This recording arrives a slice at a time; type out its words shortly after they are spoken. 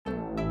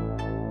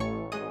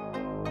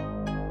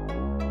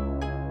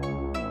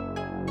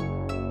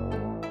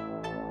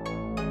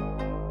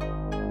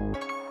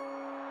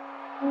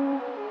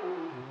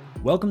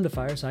Welcome to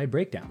Fireside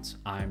Breakdowns.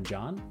 I'm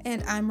John.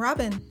 And I'm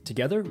Robin.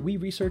 Together, we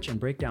research and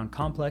break down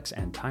complex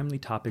and timely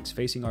topics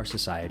facing our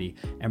society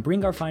and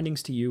bring our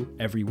findings to you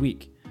every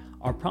week.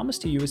 Our promise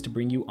to you is to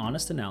bring you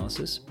honest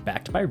analysis,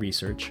 backed by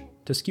research,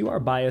 to skew our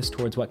bias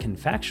towards what can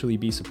factually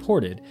be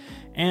supported,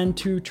 and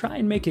to try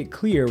and make it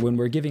clear when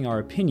we're giving our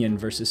opinion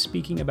versus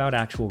speaking about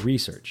actual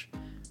research.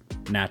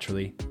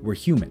 Naturally, we're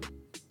human.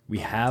 We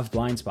have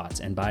blind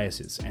spots and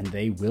biases, and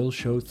they will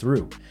show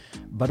through.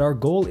 But our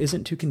goal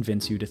isn't to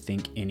convince you to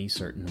think any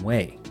certain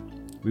way.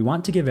 We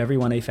want to give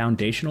everyone a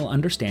foundational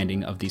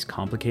understanding of these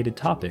complicated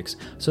topics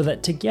so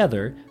that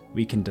together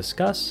we can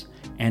discuss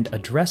and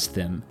address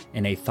them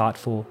in a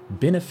thoughtful,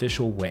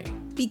 beneficial way.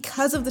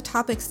 Because of the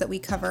topics that we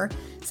cover,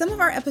 some of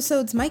our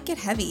episodes might get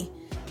heavy,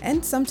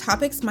 and some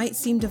topics might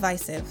seem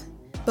divisive.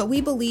 But we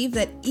believe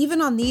that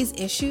even on these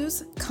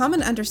issues,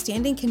 common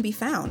understanding can be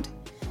found.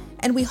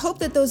 And we hope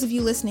that those of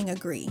you listening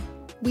agree.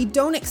 We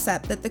don't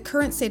accept that the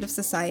current state of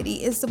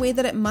society is the way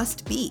that it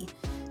must be.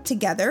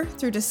 Together,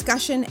 through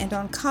discussion and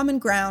on common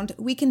ground,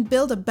 we can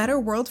build a better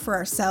world for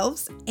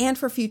ourselves and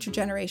for future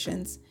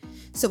generations.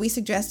 So we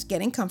suggest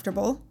getting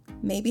comfortable,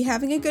 maybe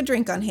having a good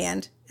drink on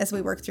hand as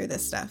we work through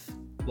this stuff.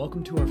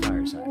 Welcome to our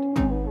fireside.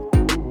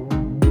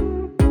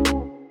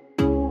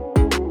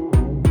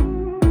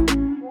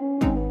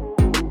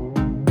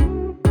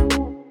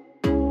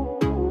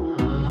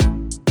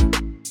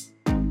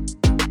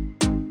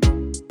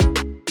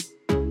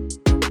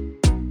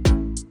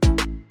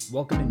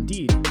 Welcome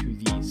indeed to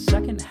the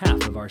second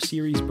half of our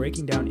series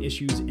breaking down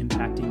issues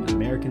impacting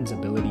Americans'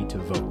 ability to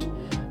vote.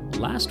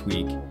 Last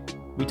week,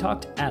 we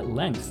talked at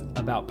length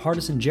about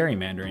partisan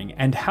gerrymandering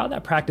and how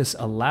that practice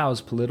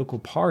allows political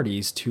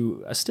parties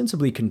to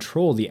ostensibly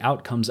control the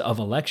outcomes of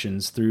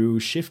elections through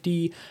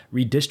shifty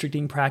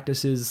redistricting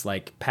practices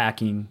like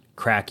packing,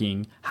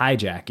 cracking,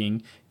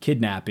 hijacking,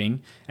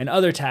 kidnapping, and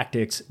other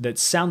tactics that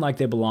sound like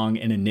they belong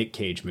in a Nick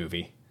Cage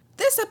movie.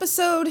 This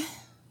episode,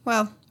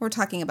 well, we're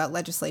talking about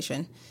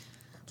legislation.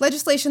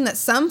 Legislation that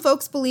some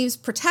folks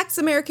believe protects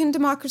American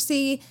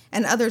democracy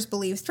and others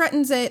believe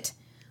threatens it.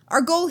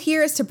 Our goal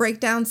here is to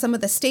break down some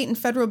of the state and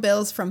federal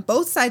bills from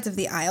both sides of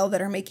the aisle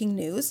that are making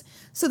news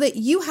so that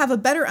you have a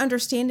better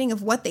understanding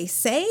of what they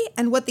say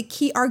and what the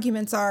key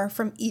arguments are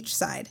from each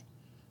side.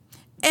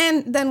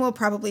 And then we'll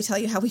probably tell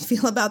you how we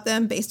feel about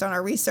them based on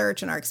our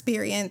research and our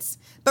experience.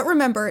 But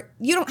remember,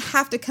 you don't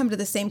have to come to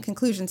the same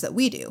conclusions that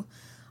we do.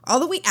 All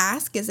that we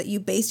ask is that you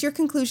base your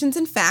conclusions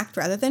in fact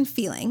rather than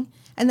feeling,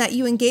 and that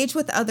you engage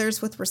with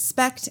others with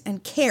respect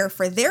and care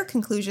for their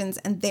conclusions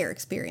and their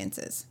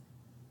experiences.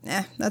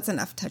 That's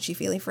enough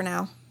touchy-feely for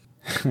now.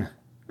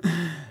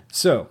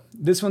 So,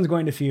 this one's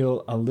going to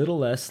feel a little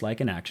less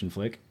like an action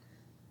flick.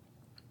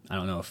 I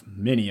don't know if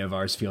many of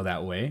ours feel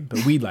that way,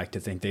 but we'd like to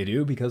think they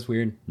do because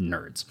we're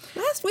nerds.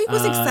 Last week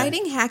was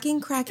exciting.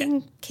 Hacking,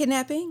 cracking,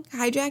 kidnapping,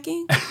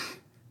 hijacking,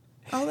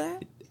 all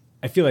that.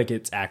 I feel like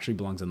it actually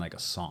belongs in like a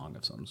song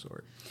of some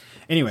sort.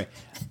 Anyway.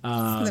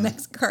 The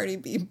next Cardi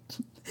B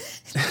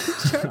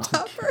chart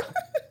topper.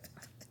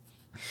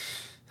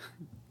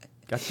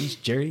 Got these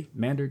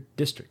gerrymandered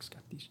districts.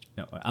 Got these.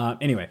 No.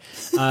 Anyway,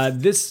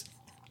 this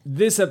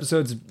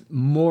episode's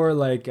more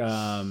like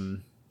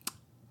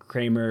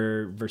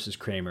Kramer versus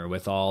Kramer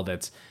with all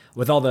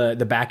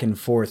the back and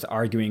forth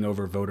arguing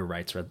over voter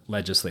rights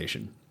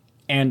legislation,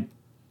 and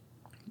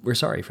we're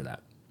sorry for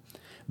that.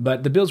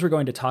 But the bills we're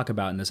going to talk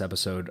about in this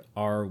episode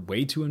are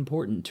way too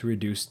important to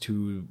reduce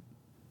to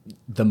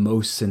the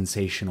most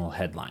sensational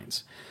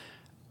headlines.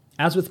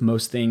 As with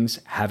most things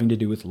having to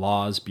do with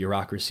laws,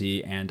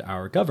 bureaucracy, and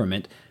our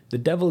government, the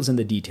devil is in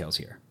the details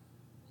here.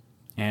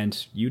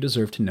 And you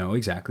deserve to know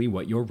exactly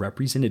what your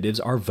representatives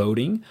are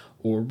voting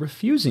or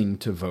refusing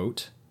to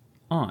vote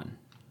on.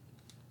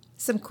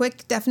 Some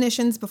quick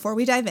definitions before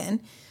we dive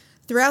in.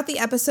 Throughout the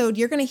episode,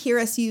 you're going to hear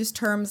us use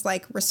terms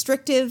like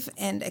restrictive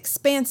and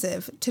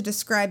expansive to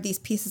describe these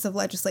pieces of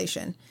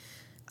legislation.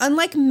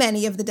 Unlike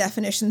many of the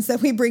definitions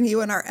that we bring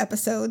you in our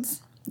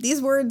episodes,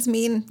 these words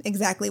mean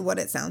exactly what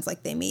it sounds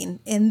like they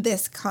mean in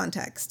this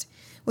context.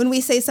 When we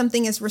say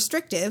something is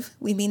restrictive,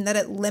 we mean that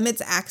it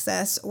limits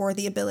access or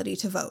the ability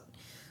to vote.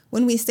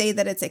 When we say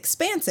that it's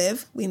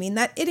expansive, we mean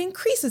that it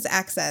increases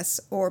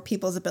access or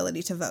people's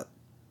ability to vote.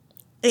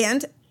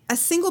 And a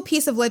single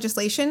piece of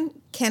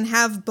legislation can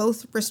have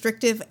both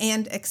restrictive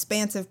and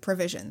expansive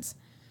provisions.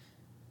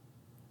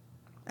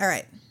 All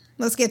right,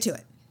 let's get to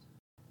it.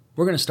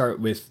 We're going to start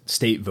with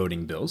state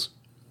voting bills.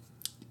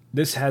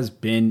 This has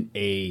been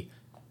a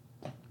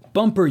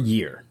bumper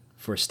year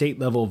for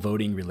state-level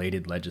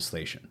voting-related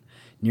legislation.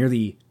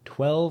 Nearly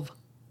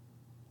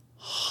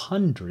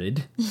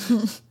 1,200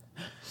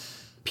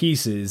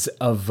 pieces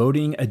of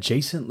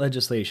voting-adjacent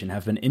legislation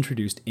have been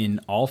introduced in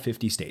all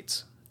 50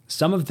 states.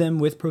 Some of them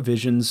with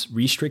provisions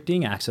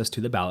restricting access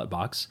to the ballot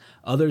box,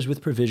 others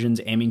with provisions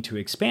aiming to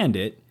expand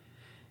it,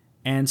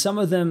 and some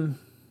of them,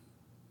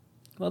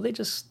 well, they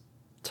just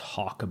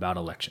talk about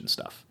election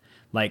stuff,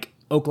 like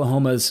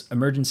Oklahoma's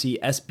emergency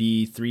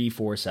SB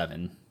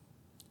 347.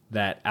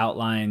 that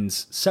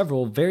outlines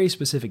several very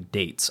specific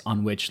dates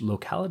on which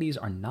localities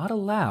are not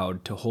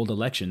allowed to hold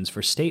elections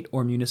for state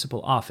or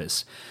municipal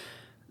office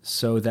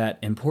so that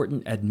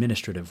important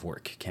administrative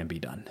work can be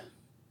done.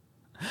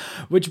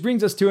 Which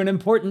brings us to an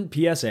important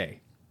PSA.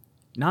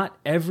 Not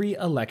every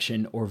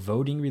election or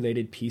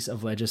voting-related piece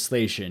of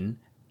legislation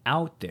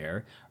out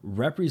there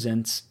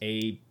represents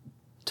a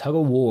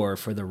tug-of-war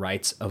for the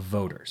rights of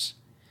voters.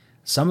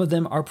 Some of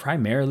them are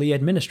primarily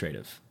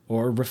administrative,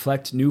 or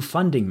reflect new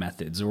funding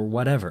methods, or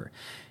whatever.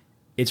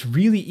 It's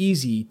really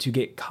easy to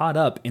get caught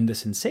up in the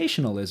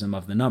sensationalism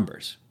of the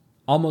numbers.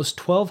 Almost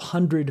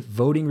 1,200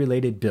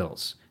 voting-related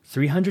bills,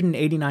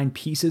 389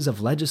 pieces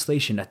of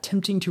legislation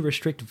attempting to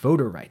restrict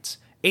voter rights,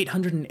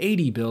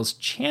 880 bills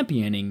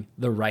championing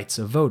the rights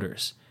of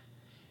voters.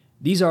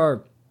 These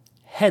are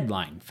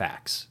headline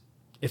facts.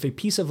 If a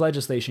piece of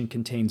legislation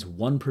contains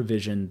one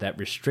provision that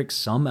restricts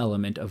some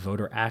element of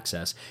voter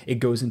access, it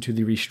goes into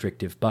the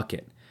restrictive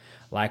bucket.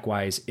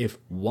 Likewise, if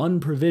one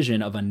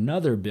provision of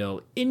another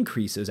bill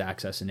increases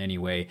access in any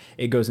way,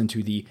 it goes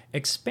into the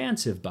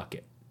expansive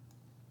bucket.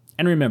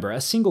 And remember,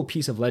 a single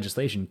piece of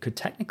legislation could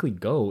technically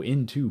go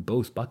into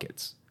both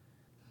buckets.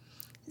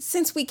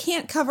 Since we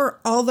can't cover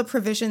all the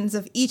provisions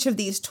of each of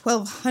these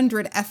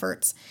 1,200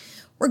 efforts,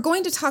 we're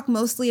going to talk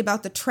mostly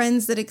about the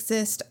trends that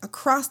exist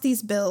across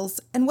these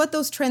bills and what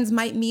those trends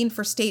might mean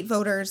for state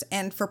voters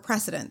and for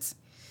precedents.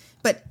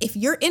 But if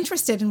you're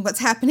interested in what's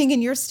happening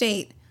in your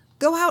state,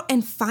 go out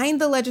and find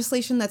the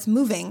legislation that's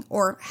moving,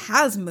 or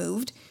has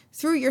moved,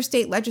 through your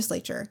state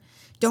legislature.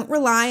 Don't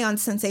rely on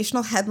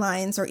sensational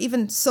headlines or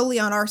even solely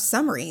on our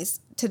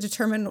summaries to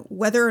determine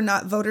whether or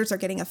not voters are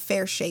getting a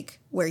fair shake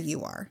where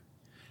you are.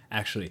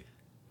 Actually,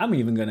 I'm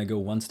even going to go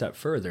one step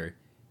further.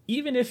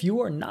 Even if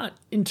you are not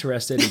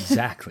interested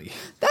exactly.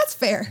 That's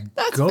fair.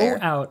 Go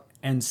out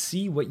and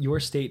see what your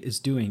state is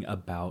doing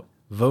about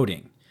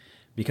voting.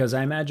 Because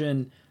I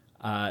imagine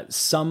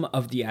some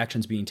of the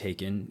actions being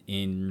taken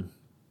in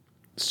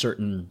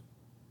certain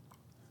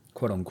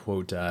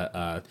quote-unquote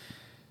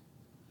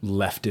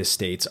leftist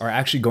states are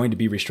actually going to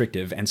be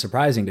restrictive and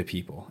surprising to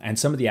people. And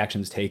some of the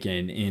actions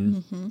taken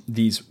in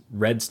these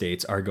red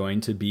states are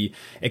going to be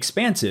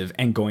expansive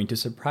and going to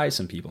surprise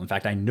some people. In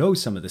fact, I know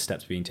some of the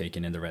steps being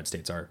taken in the red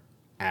states are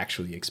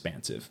actually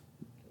expansive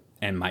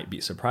and might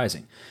be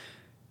surprising.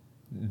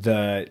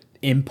 The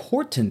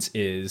importance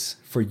is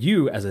for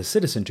you as a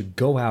citizen to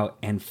go out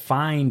and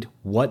find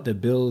what the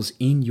bills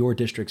in your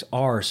districts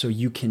are so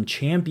you can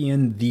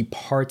champion the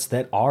parts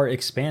that are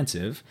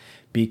expansive,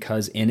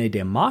 because in a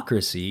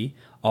democracy,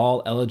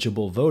 all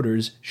eligible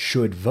voters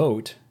should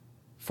vote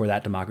for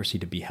that democracy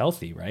to be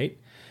healthy, right?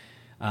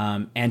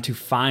 And to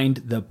find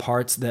the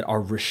parts that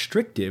are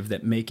restrictive,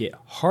 that make it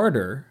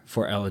harder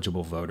for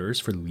eligible voters,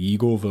 for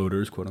legal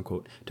voters, quote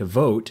unquote, to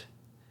vote,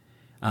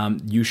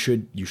 you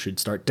should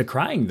start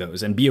decrying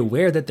those and be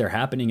aware that they're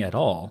happening at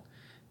all,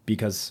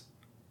 because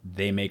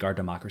they make our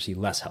democracy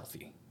less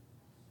healthy.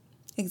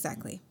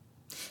 Exactly.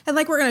 And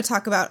like we're going to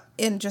talk about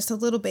in just a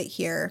little bit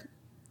here,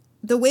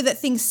 the way that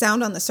things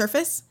sound on the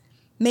surface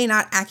may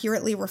not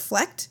accurately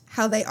reflect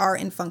how they are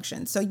in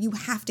function. So you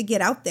have to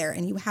get out there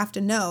and you have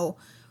to know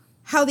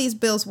how these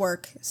bills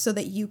work so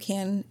that you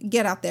can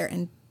get out there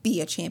and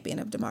be a champion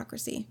of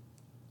democracy.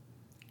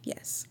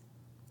 Yes.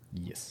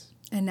 Yes.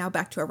 And now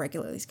back to our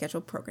regularly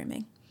scheduled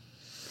programming.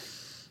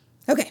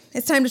 Okay,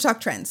 it's time to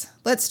talk trends.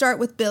 Let's start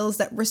with bills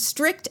that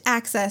restrict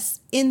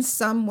access in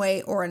some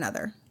way or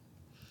another.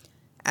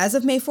 As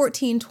of May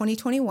 14,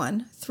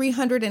 2021,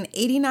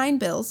 389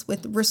 bills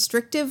with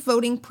restrictive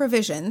voting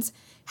provisions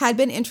had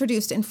been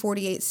introduced in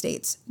 48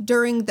 states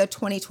during the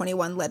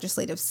 2021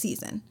 legislative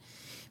season.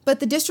 But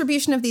the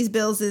distribution of these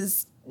bills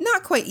is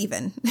not quite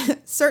even.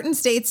 Certain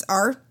states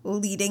are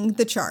leading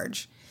the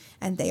charge,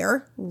 and they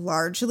are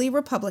largely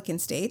Republican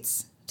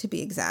states, to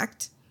be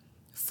exact.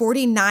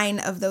 49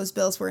 of those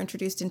bills were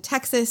introduced in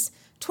Texas,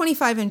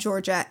 25 in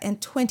Georgia, and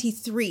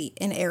 23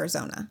 in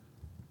Arizona.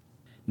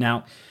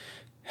 Now,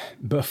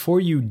 before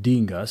you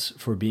ding us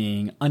for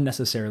being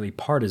unnecessarily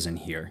partisan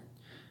here,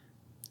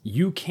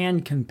 you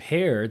can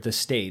compare the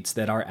states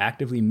that are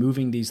actively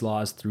moving these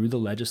laws through the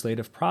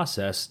legislative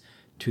process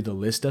to the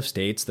list of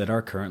states that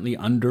are currently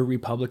under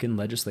Republican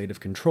legislative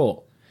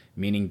control,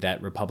 meaning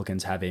that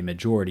Republicans have a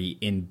majority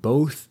in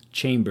both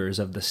chambers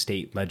of the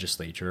state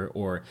legislature,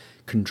 or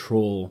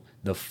control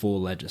the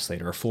full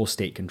legislature, or full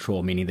state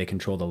control, meaning they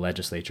control the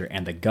legislature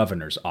and the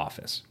governor's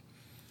office.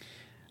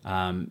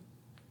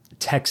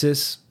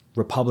 Texas,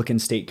 Republican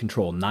state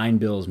control, 9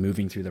 bills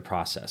moving through the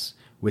process.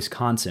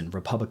 Wisconsin,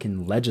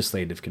 Republican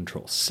legislative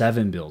control,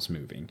 7 bills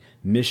moving.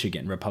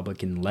 Michigan,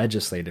 Republican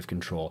legislative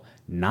control,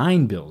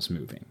 9 bills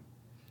moving.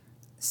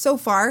 So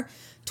far,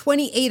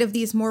 28 of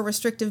these more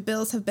restrictive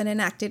bills have been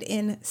enacted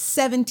in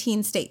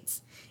 17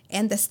 states.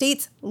 And the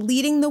states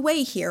leading the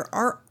way here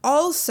are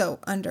also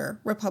under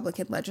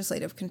Republican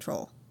legislative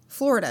control.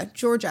 Florida,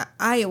 Georgia,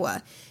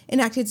 Iowa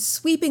enacted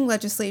sweeping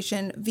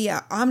legislation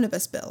via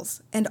omnibus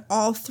bills, and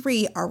all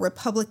 3 are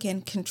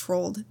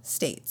Republican-controlled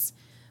states.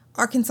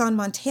 Arkansas and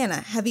Montana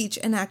have each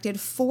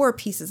enacted 4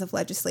 pieces of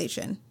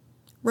legislation.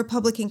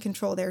 Republican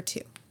control there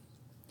too.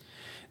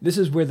 This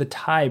is where the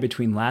tie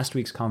between last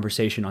week's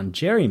conversation on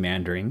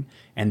gerrymandering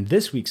and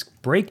this week's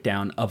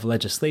breakdown of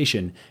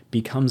legislation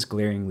becomes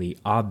glaringly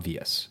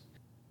obvious.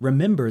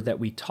 Remember that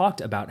we talked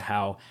about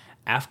how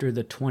after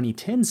the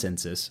 2010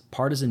 census,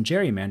 partisan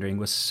gerrymandering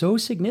was so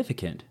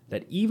significant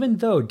that even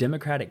though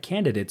Democratic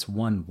candidates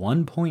won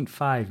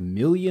 1.5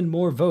 million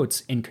more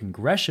votes in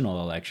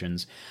congressional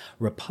elections,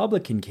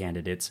 Republican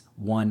candidates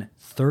won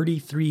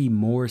 33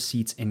 more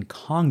seats in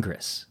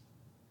Congress.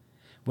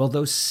 Well,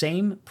 those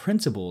same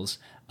principles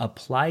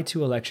apply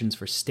to elections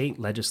for state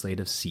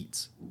legislative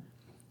seats.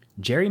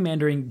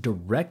 Gerrymandering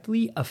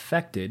directly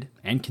affected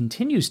and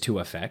continues to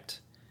affect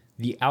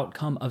the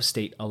outcome of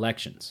state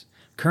elections,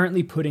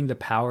 currently putting the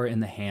power in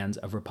the hands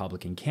of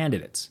Republican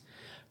candidates.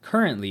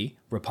 Currently,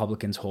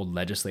 Republicans hold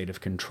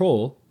legislative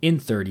control in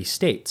 30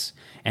 states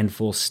and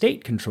full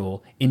state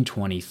control in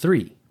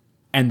 23.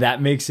 And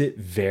that makes it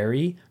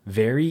very,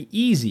 very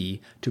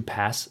easy to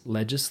pass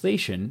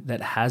legislation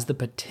that has the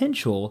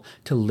potential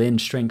to lend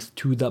strength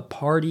to the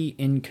party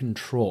in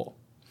control.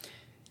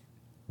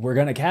 We're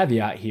going to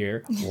caveat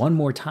here one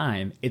more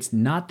time. It's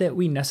not that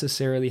we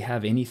necessarily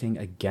have anything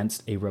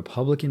against a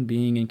Republican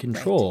being in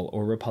control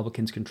or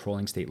Republicans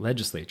controlling state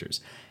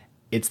legislatures.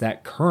 It's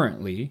that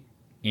currently,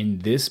 in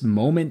this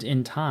moment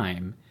in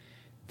time,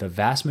 the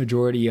vast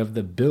majority of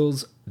the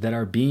bills that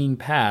are being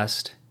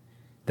passed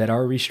that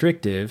are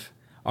restrictive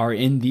are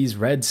in these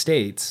red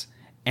states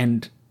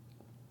and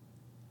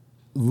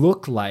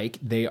look like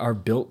they are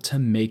built to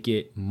make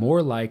it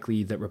more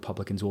likely that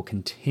Republicans will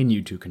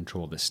continue to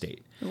control the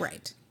state.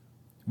 Right.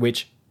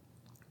 Which,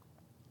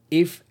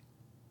 if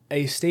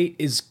a state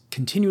is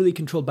continually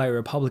controlled by a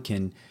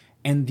Republican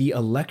and the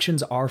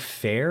elections are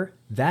fair,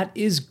 that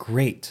is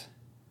great.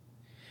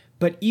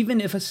 But even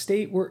if a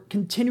state were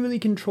continually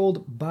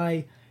controlled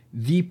by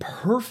the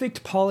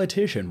perfect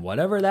politician,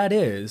 whatever that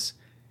is,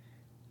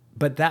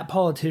 but that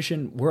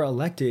politician were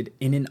elected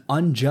in an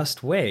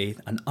unjust way,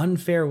 an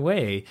unfair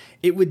way,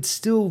 it would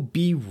still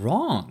be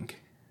wrong.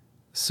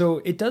 So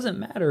it doesn't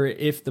matter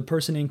if the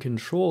person in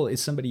control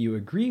is somebody you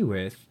agree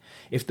with,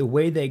 if the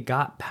way they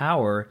got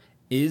power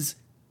is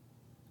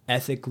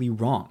ethically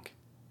wrong.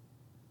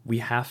 We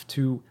have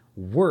to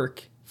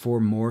work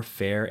for more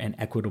fair and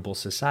equitable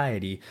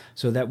society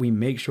so that we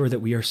make sure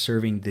that we are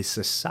serving the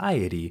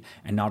society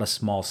and not a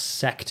small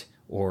sect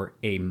or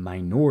a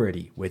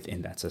minority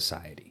within that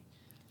society.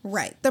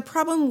 Right. The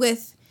problem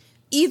with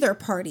either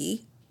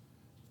party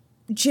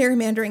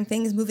gerrymandering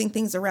things, moving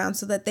things around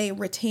so that they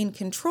retain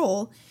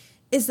control,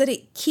 is that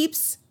it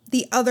keeps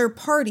the other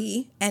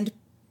party and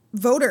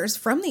voters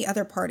from the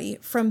other party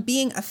from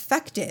being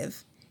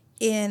effective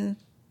in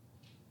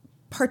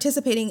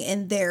participating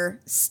in their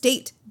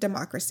state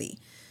democracy.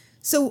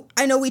 So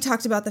I know we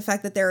talked about the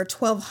fact that there are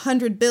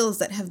 1,200 bills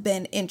that have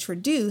been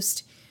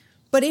introduced,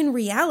 but in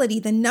reality,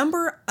 the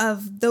number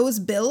of those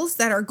bills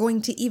that are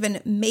going to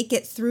even make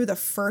it through the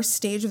first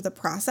stage of the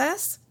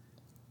process,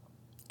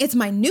 it's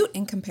minute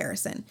in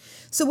comparison.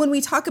 So when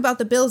we talk about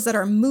the bills that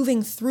are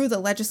moving through the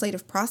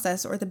legislative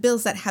process or the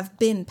bills that have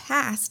been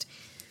passed,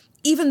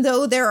 even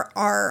though there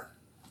are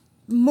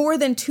more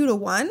than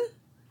 2-to-1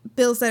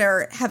 bills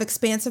that have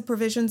expansive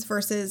provisions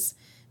versus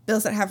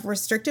bills that have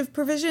restrictive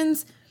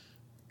provisions,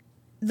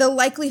 the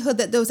likelihood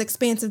that those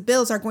expansive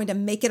bills are going to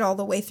make it all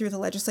the way through the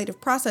legislative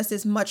process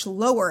is much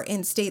lower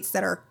in states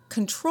that are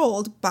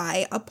controlled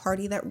by a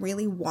party that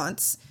really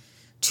wants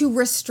to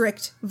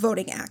restrict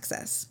voting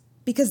access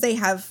because they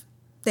have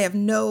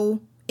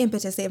no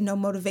impetus, they have no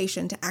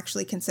motivation to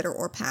actually consider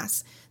or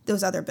pass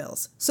those other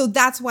bills. So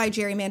that's why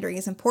gerrymandering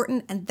is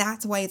important, and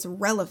that's why it's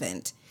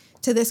relevant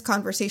to this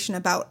conversation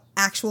about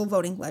actual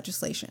voting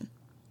legislation.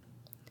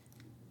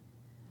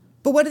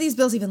 But what do these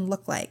bills even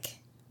look like,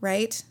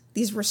 right?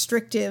 These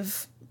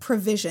restrictive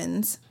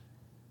provisions,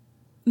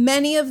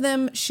 many of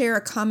them share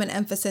a common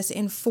emphasis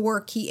in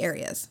 4 key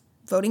areas: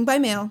 voting by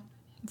mail,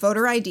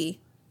 voter ID,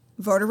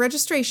 voter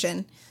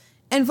registration,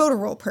 and voter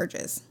roll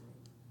purges.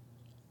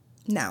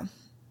 Now,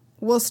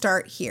 we'll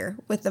start here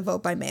with the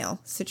vote by mail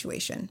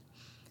situation.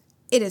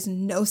 It is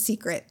no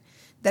secret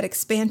that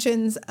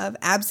expansions of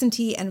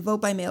absentee and vote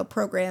by mail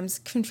programs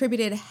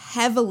contributed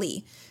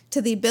heavily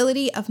to the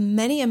ability of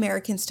many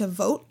Americans to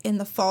vote in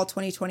the fall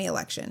 2020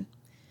 election.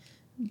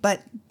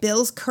 But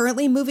bills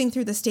currently moving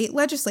through the state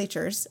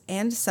legislatures,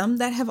 and some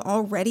that have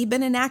already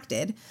been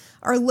enacted,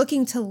 are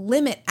looking to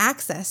limit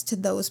access to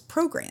those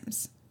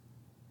programs.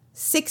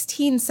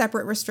 16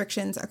 separate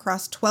restrictions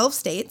across 12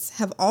 states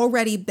have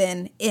already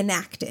been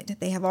enacted.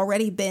 They have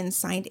already been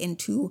signed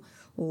into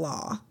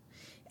law.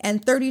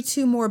 And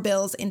 32 more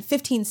bills in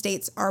 15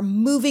 states are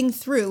moving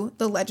through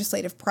the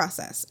legislative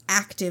process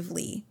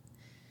actively.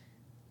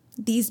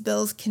 These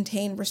bills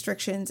contain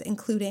restrictions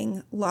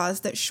including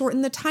laws that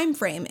shorten the time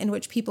frame in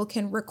which people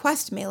can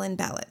request mail-in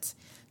ballots.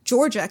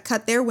 Georgia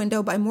cut their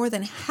window by more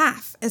than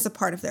half as a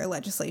part of their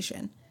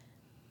legislation.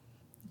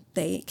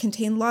 They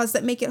contain laws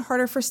that make it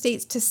harder for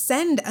states to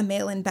send a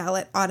mail-in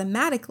ballot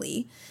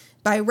automatically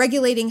by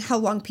regulating how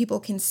long people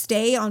can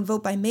stay on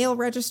vote-by-mail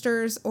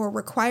registers or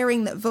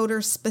requiring that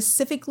voters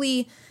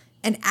specifically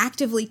and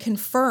actively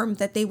confirm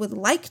that they would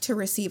like to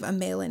receive a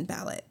mail-in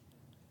ballot.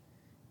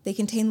 They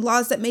contain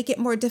laws that make it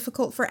more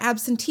difficult for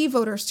absentee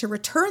voters to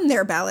return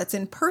their ballots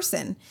in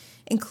person,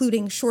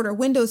 including shorter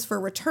windows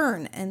for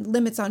return and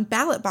limits on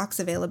ballot box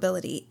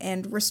availability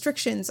and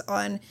restrictions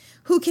on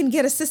who can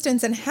get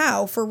assistance and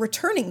how for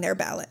returning their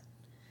ballot.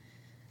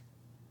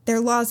 They're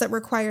laws that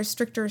require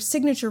stricter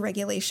signature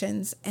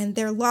regulations, and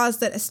they're laws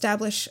that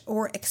establish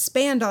or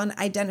expand on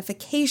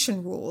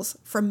identification rules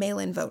for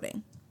mail-in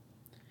voting.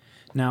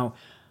 Now,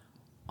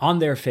 on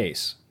their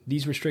face,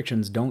 these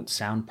restrictions don't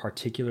sound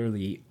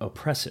particularly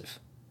oppressive.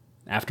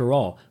 After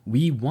all,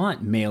 we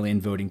want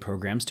mail-in voting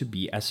programs to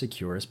be as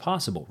secure as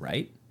possible,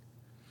 right?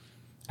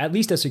 At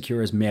least as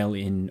secure as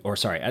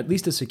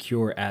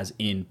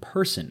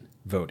in-person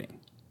voting.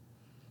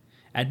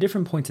 At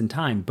different points in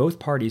time, both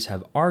parties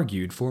have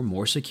argued for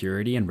more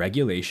security and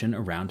regulation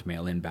around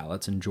mail-in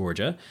ballots in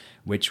Georgia,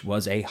 which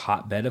was a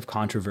hotbed of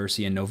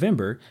controversy in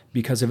November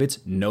because of its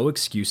no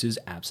excuses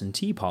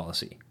absentee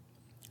policy.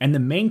 And the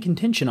main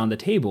contention on the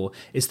table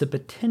is the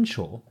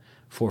potential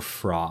for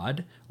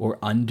fraud or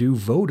undue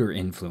voter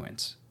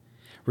influence.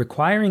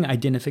 Requiring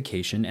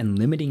identification and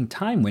limiting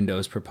time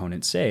windows,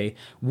 proponents say,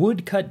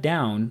 would cut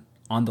down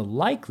on the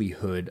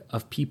likelihood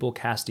of people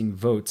casting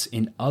votes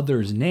in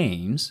others'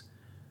 names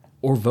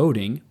or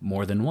voting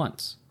more than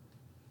once.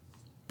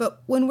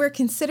 But when we're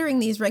considering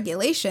these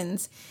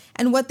regulations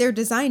and what they're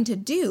designed to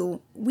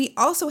do, we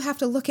also have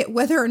to look at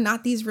whether or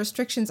not these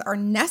restrictions are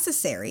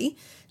necessary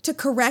to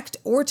correct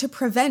or to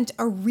prevent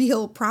a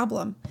real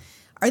problem.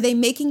 Are they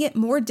making it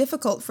more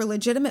difficult for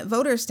legitimate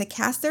voters to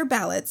cast their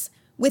ballots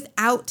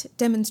without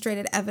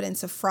demonstrated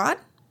evidence of fraud?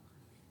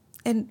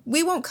 And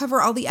we won't cover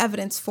all the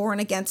evidence for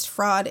and against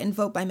fraud in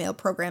vote-by-mail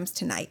programs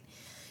tonight.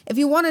 If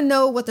you want to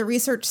know what the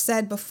research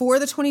said before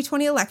the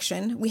 2020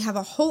 election, we have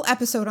a whole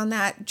episode on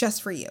that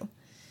just for you.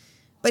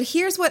 But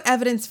here's what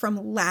evidence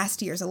from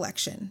last year's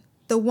election,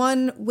 the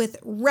one with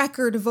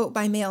record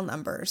vote-by-mail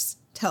numbers,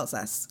 tells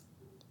us.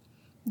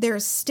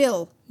 There's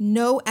still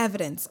no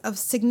evidence of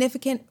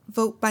significant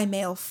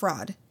vote-by-mail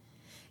fraud.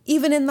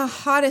 Even in the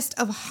hottest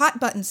of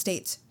hot-button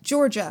states,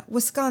 Georgia,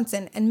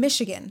 Wisconsin, and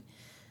Michigan,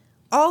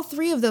 all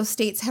three of those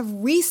states have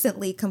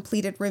recently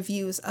completed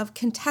reviews of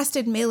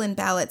contested mail-in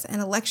ballots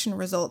and election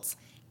results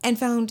and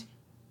found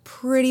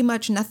pretty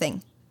much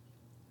nothing.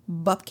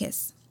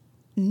 Bupkis.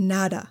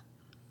 Nada.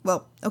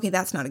 Well, okay,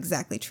 that's not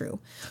exactly true.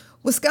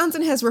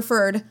 Wisconsin has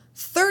referred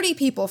 30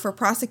 people for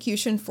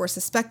prosecution for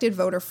suspected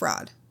voter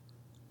fraud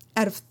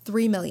out of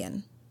 3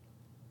 million.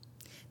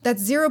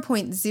 That's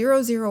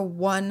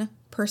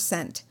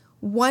 0.001%.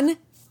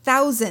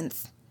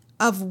 1,000th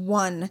of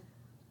 1%.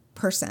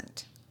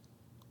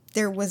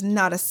 There was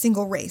not a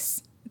single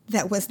race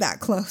that was that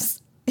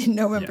close in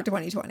November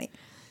 2020.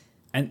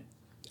 And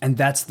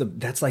that's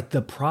like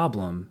the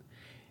problem.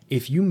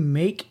 If you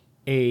make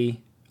a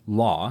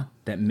law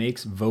that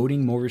makes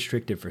voting more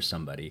restrictive for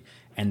somebody,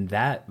 and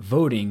that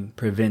voting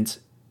prevents,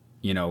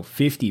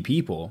 50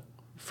 people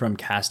from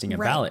casting a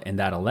ballot in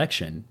that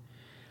election,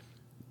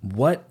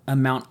 what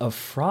amount of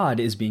fraud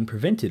is being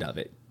prevented of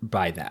it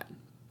by that?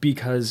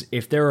 Because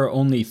if there are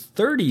only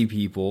 30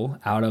 people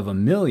out of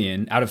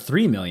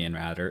 3 million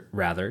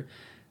rather,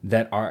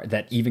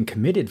 that even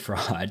committed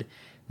fraud,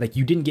 like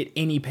you didn't get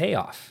any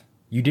payoff.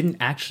 You didn't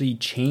actually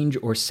change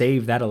or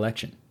save that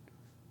election.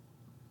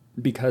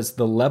 Because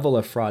the level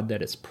of fraud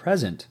that is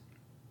present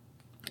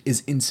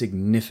is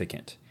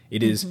insignificant.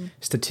 It is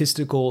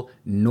statistical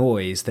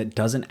noise that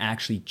doesn't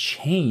actually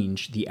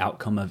change the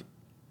outcome of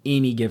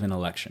any given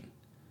election.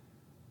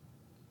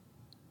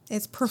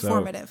 It's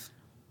performative. So,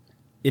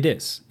 it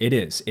is.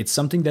 It's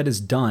something that is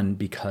done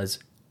because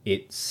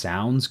it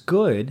sounds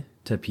good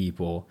to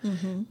people,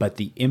 but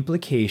the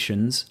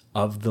implications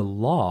of the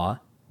law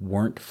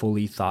weren't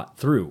fully thought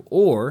through.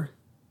 Or,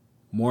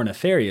 more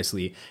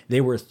nefariously, they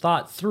were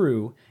thought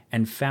through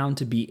and found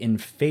to be in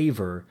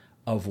favor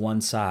of one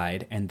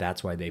side, and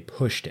that's why they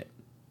pushed it.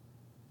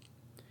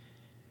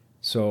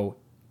 So,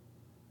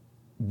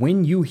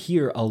 when you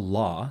hear a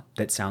law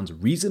that sounds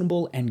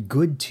reasonable and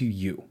good to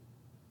you,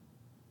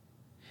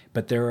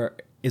 but there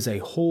is a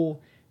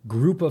whole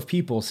group of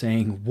people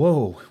saying,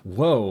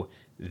 whoa,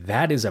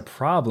 that is a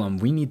problem.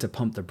 We need to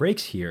pump the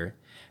brakes here.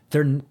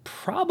 They're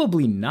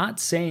probably not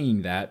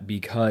saying that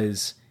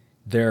because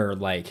they're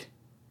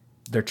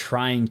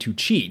trying to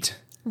cheat.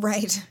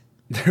 Right.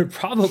 They're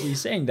probably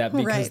saying that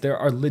because there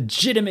are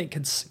legitimate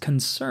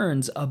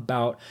concerns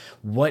about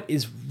what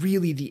is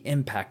really the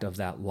impact of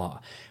that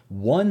law.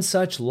 One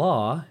such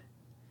law,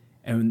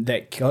 and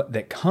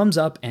that comes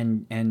up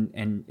and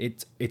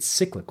it's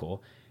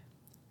cyclical.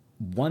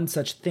 One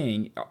such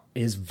thing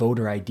is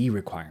voter ID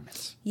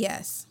requirements.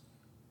 Yes.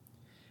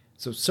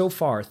 So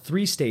far,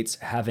 3 states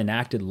have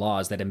enacted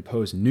laws that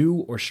impose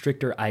new or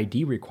stricter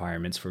ID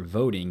requirements for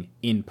voting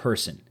in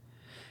person.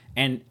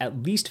 And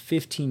at least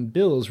 15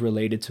 bills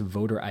related to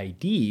voter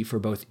ID for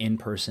both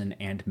in-person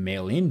and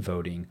mail-in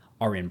voting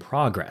are in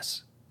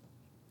progress.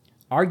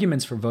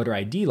 arguments for voter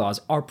ID laws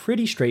are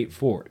pretty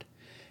straightforward.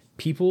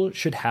 People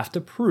should have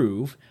to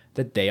prove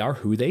that they are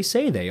who they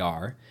say they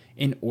are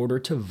in order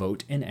to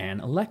vote in an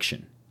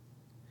election.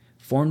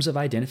 Forms of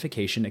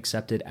identification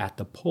accepted at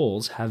the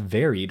polls have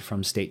varied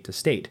from state to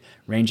state,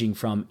 ranging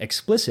from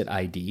explicit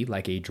ID,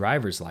 like a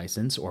driver's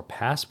license or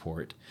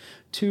passport,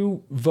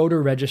 to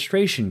voter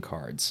registration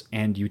cards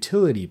and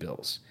utility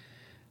bills.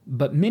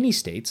 But many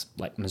states,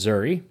 like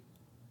Missouri,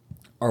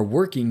 are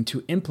working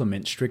to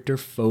implement stricter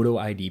photo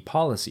ID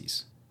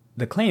policies.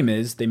 The claim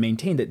is they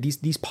maintain that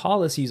these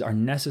policies are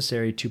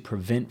necessary to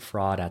prevent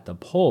fraud at the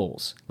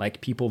polls,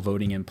 like people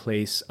voting in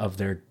place of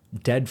their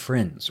dead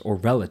friends or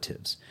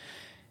relatives.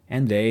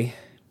 And they,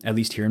 at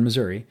least here in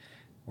Missouri,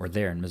 or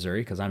there in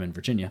Missouri, because I'm in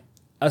Virginia,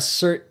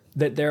 assert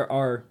that there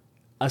are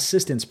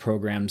assistance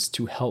programs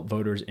to help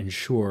voters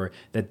ensure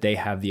that they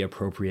have the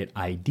appropriate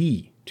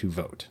ID to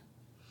vote.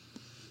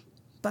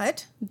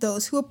 But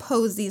those who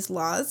oppose these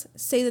laws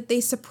say that they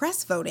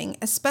suppress voting,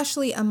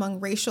 especially among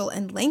racial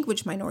and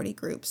language minority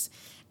groups,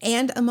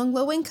 and among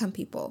low-income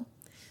people.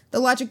 The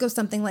logic goes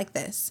something like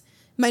this.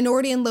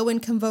 Minority and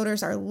low-income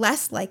voters are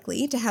less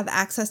likely to have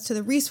access to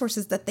the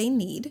resources that they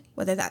need,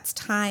 whether that's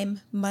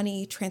time,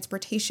 money,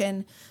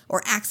 transportation,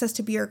 or access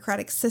to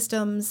bureaucratic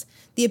systems,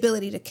 the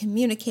ability to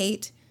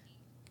communicate.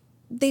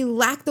 They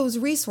lack those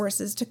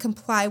resources to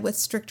comply with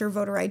stricter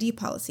voter ID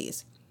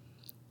policies.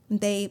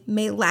 They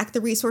may lack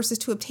the resources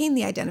to obtain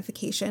the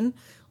identification,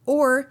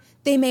 or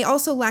they may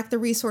also lack the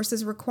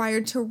resources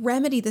required to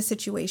remedy the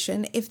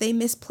situation if they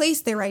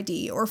misplace their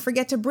ID or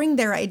forget to bring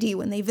their ID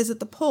when they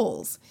visit the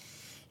polls.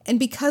 And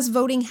because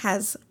voting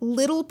has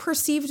little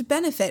perceived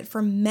benefit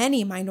for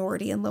many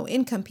minority and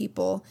low-income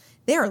people,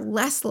 they are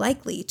less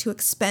likely to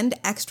expend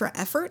extra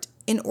effort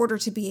in order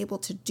to be able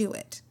to do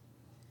it.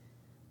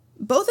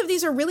 Both of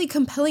these are really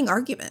compelling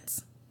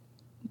arguments.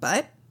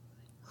 But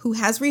who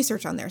has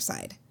research on their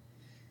side?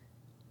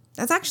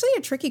 That's actually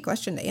a tricky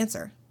question to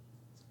answer.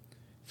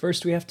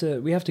 First, we have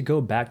to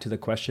go back to the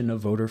question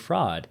of voter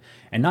fraud,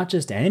 and not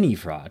just any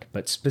fraud,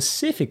 but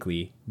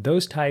specifically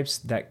those types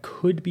that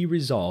could be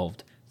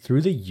resolved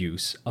through the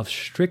use of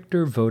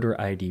stricter voter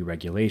ID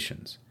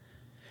regulations.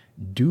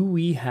 Do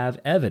we have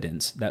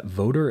evidence that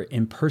voter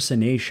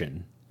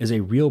impersonation is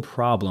a real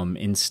problem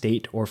in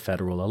state or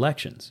federal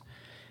elections?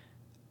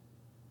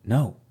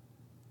 No.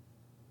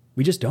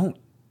 We just don't.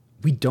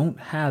 We don't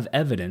have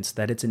evidence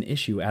that it's an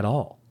issue at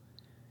all.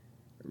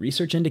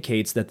 Research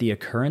indicates that the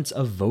occurrence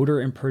of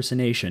voter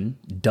impersonation,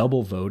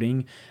 double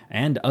voting,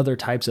 and other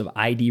types of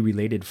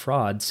ID-related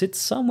fraud sits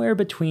somewhere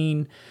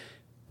between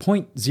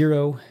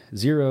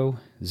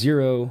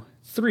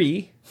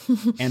 0.0003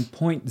 and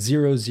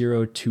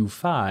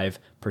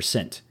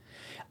 0.0025%.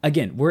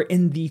 Again, we're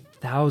in the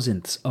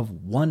thousandths of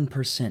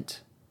 1%.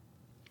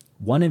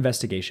 One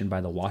investigation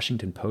by the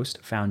Washington Post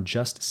found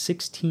just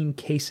 16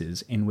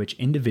 cases in which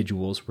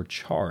individuals were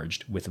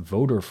charged with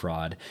voter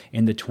fraud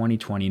in the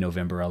 2020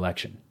 November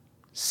election.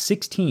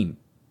 16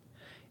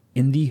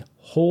 in the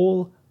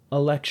whole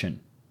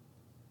election.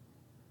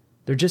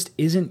 There just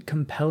isn't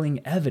compelling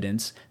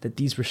evidence that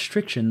these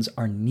restrictions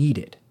are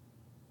needed.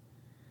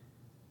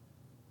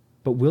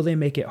 But will they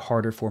make it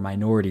harder for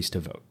minorities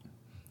to vote?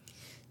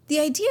 The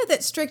idea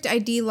that strict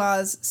ID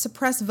laws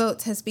suppress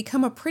votes has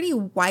become a pretty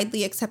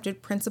widely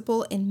accepted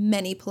principle in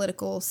many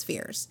political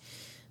spheres.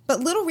 But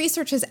little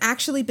research has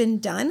actually been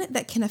done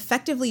that can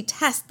effectively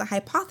test the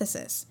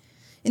hypothesis.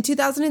 In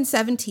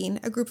 2017,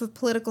 a group of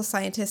political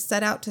scientists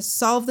set out to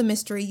solve the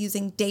mystery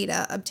using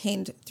data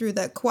obtained through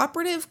the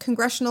Cooperative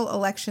Congressional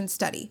Election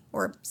Study,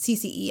 or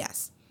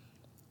CCES.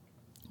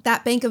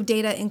 That bank of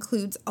data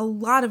includes a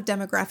lot of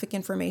demographic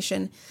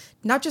information,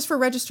 not just for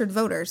registered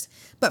voters,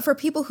 but for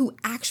people who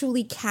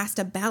actually cast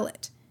a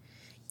ballot.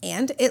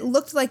 And it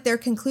looked like their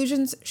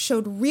conclusions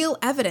showed real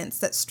evidence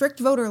that strict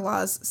voter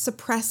laws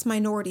suppress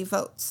minority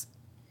votes.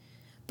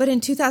 But in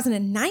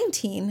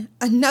 2019,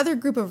 another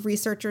group of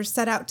researchers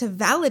set out to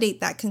validate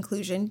that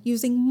conclusion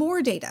using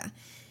more data,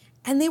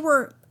 and they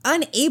were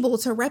unable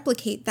to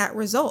replicate that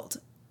result,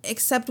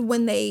 except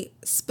when they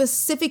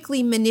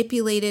specifically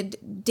manipulated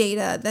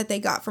data that they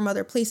got from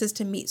other places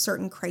to meet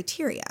certain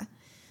criteria.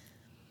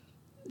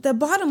 The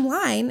bottom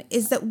line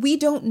is that we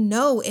don't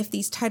know if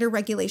these tighter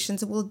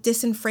regulations will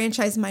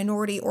disenfranchise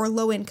minority or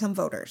low-income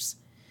voters.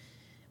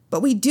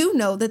 But we do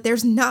know that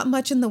there's not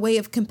much in the way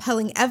of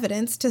compelling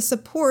evidence to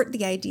support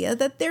the idea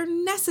that they're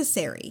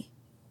necessary.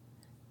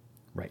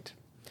 Right.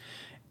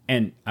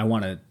 And I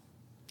want to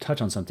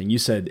touch on something. You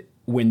said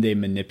when they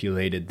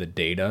manipulated the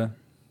data.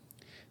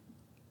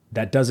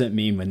 That doesn't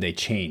mean when they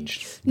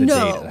changed the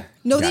data.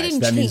 No, guys, they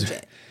didn't change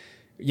it.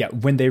 Yeah,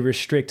 when they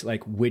restrict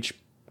like which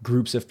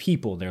groups of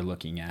people they're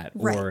looking at,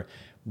 right, or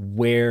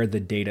where the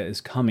data is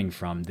coming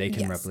from, they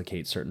can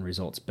replicate certain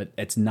results. But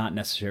it's not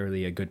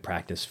necessarily a good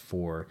practice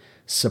for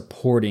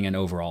supporting an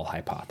overall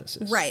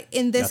hypothesis. Right.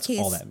 In this case,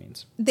 all that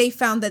means. They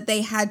found that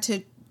they had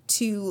to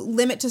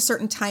limit to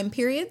certain time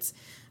periods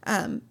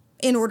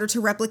in order to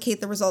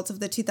replicate the results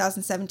of the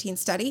 2017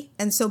 study.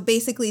 And so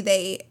basically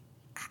they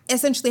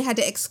essentially had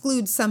to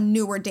exclude some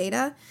newer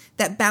data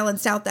that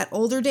balanced out that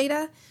older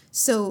data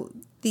So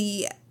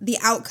the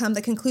outcome,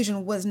 the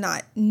conclusion was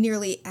not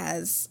nearly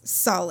as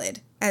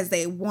solid as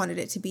they wanted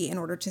it to be in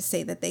order to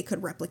say that they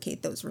could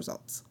replicate those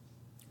results.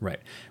 Right.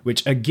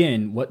 Which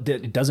again,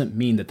 it doesn't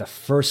mean that the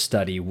first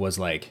study was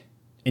like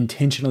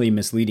intentionally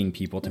misleading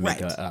people to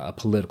make a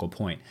political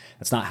point.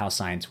 That's not how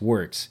science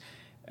works.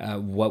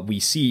 What we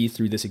see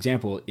through this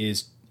example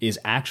is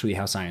actually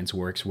how science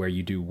works, where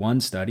you do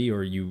one study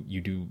or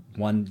you do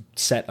one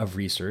set of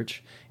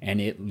research and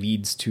it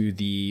leads to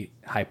the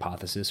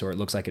hypothesis, or it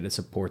looks like it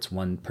supports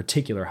one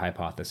particular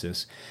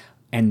hypothesis.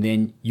 And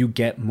then you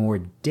get more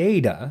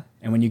data.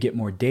 And when you get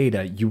more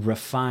data, you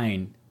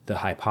refine the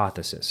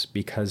hypothesis,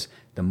 because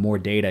the more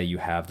data you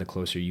have, the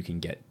closer you can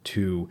get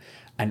to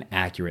an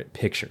accurate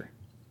picture.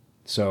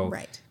 So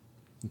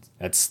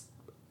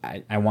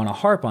I want to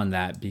harp on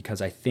that,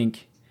 because I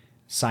think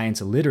science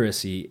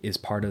illiteracy is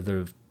part of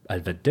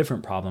a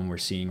different problem we're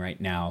seeing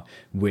right now,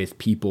 with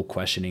people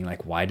questioning,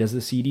 like, why does the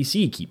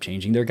CDC keep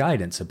changing their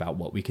guidance about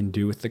what we can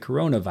do with the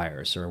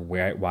coronavirus, or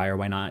why or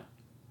why not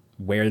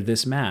wear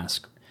this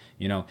mask?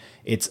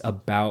 It's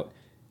about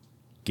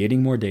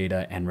getting more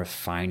data and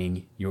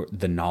refining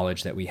the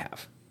knowledge that we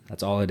have.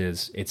 That's all it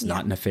is. It's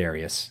not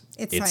nefarious.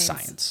 It's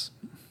science.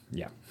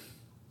 Yeah.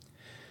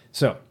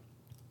 So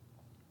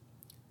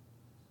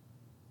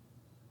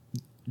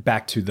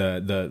back to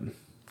the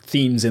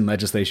themes in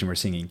legislation we're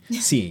seeing.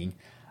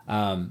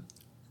 The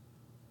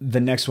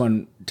next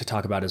one to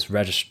talk about is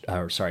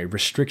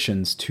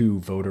restrictions to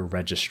voter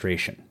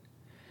registration.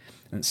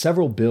 And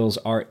several bills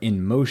are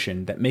in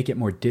motion that make it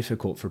more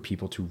difficult for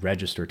people to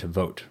register to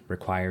vote,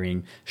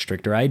 requiring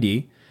stricter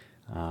ID,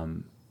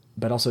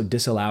 but also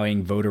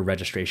disallowing voter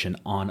registration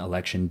on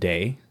election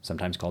day,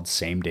 sometimes called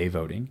same-day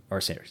voting or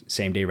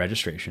same-day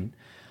registration,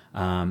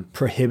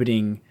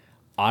 prohibiting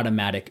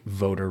automatic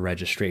voter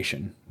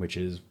registration, which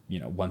is,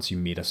 once you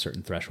meet a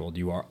certain threshold,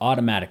 you are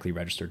automatically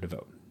registered to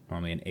vote,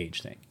 normally an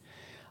age thing.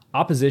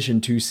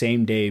 Opposition to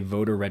same-day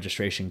voter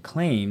registration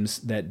claims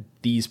that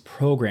these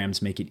programs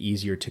make it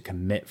easier to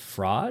commit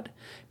fraud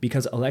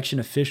because election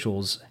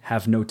officials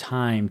have no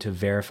time to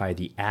verify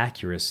the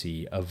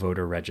accuracy of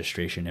voter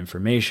registration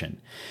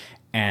information,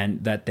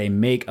 and that they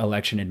make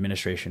election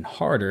administration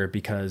harder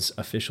because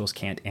officials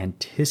can't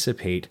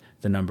anticipate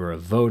the number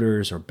of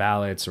voters or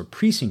ballots or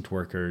precinct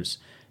workers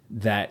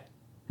that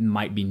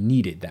might be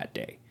needed that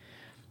day.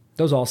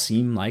 Those all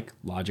seem like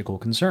logical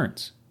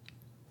concerns.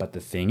 But the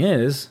thing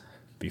is,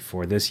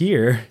 before this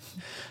year,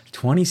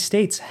 20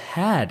 states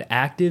had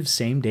active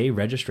same-day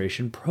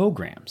registration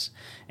programs,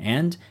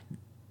 and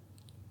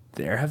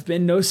there have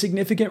been no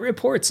significant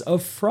reports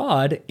of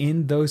fraud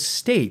in those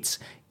states,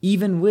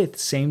 even with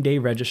same-day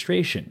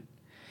registration.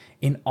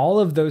 In all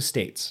of those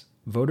states,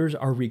 voters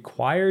are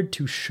required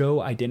to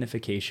show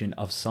identification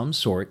of some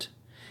sort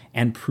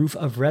and proof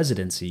of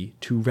residency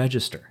to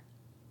register.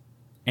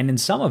 And in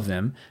some of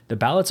them, the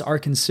ballots are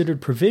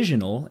considered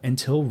provisional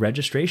until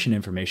registration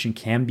information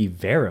can be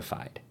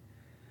verified.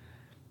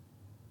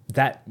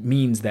 That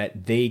means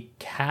that they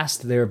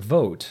cast their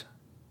vote,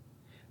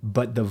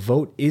 but the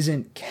vote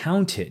isn't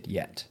counted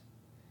yet.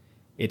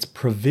 It's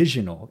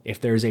provisional.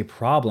 If there's a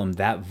problem,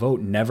 that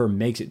vote never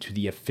makes it to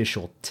the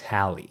official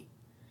tally.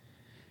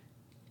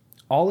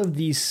 All of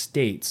these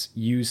states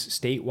use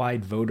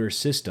statewide voter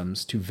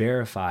systems to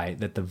verify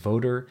that the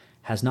voter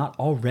has not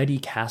already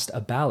cast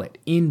a ballot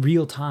in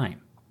real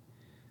time.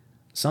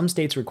 Some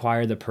states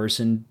require the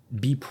person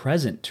be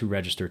present to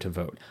register to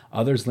vote.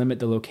 Others limit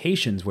the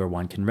locations where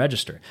one can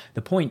register.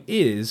 The point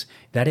is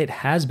that it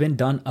has been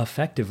done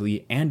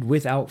effectively and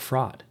without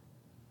fraud.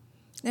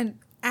 And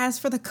as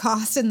for the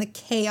cost and the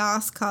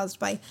chaos caused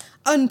by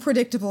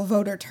unpredictable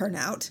voter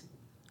turnout,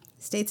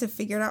 states have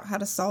figured out how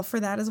to solve for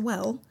that as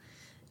well.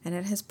 And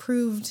it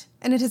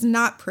has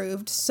not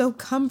proved so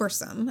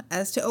cumbersome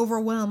as to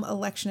overwhelm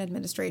election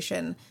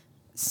administration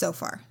so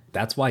far.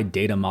 That's why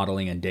data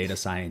modeling and data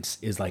science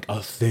is like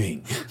a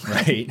thing,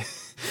 right?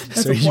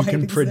 So you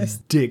can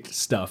predict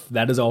stuff.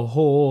 That is a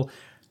whole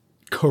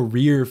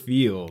career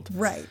field.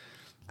 Right.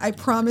 I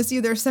promise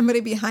you there's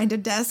somebody behind a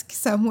desk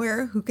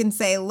somewhere who can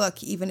say,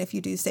 look, even if you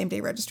do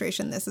same-day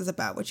registration, this is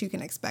about what you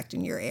can expect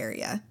in your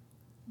area.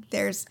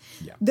 There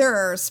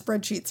are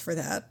spreadsheets for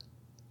that.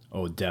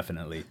 Oh,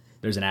 definitely.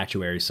 There's an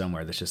actuary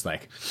somewhere that's just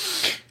like,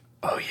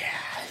 oh yeah,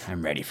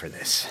 I'm ready for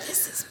this.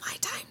 This is my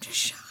time to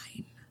shine.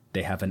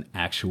 They have an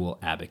actual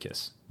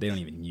abacus. They don't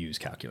even use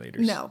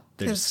calculators. No.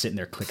 They're just sitting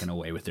there clicking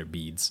away with their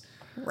beads.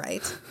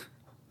 Right.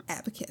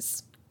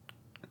 Abacus.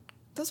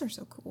 Those are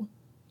so cool.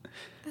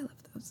 I love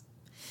those.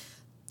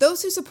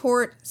 Those who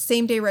support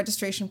same-day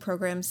registration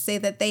programs say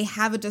that they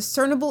have a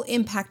discernible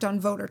impact on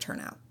voter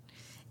turnout.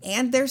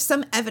 And there's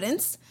some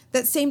evidence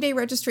that same-day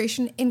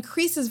registration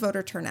increases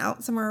voter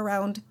turnout, somewhere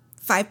around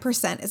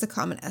 5% is a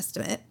common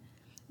estimate.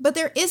 But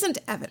there isn't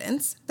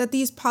evidence that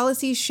these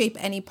policies shape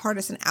any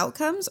partisan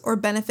outcomes or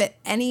benefit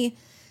any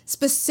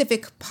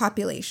specific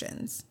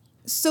populations.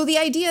 So the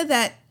idea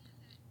that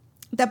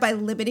by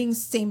limiting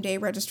same-day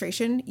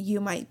registration, you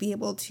might be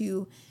able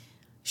to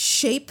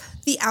shape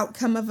the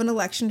outcome of an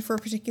election for a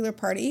particular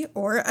party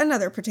or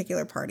another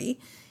particular party,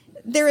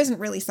 there isn't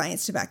really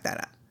science to back that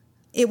up.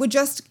 It would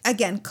just,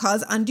 again,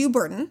 cause undue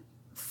burden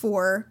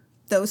for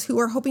those who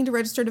are hoping to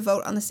register to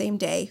vote on the same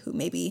day, who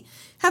maybe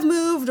have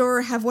moved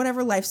or have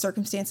whatever life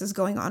circumstances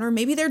going on, or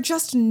maybe they're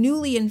just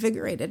newly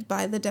invigorated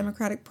by the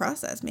democratic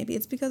process. Maybe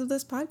it's because of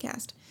this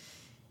podcast.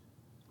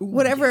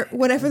 Whatever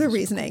the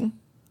reasoning,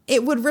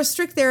 it would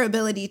restrict their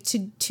ability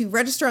to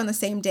register on the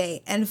same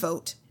day and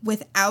vote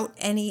without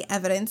any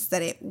evidence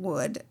that it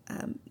would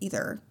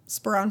either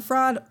spur on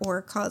fraud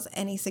or cause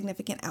any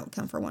significant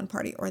outcome for one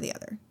party or the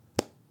other.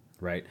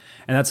 Right.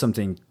 And that's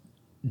something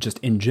just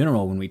in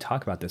general, when we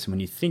talk about this, and when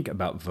you think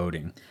about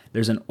voting,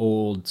 there's an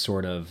old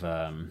sort of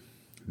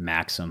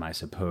maxim, I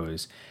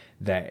suppose,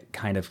 that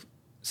kind of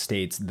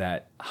states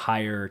that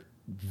higher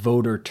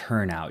voter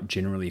turnout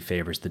generally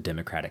favors the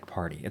Democratic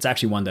Party. It's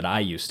actually one that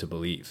I used to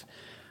believe.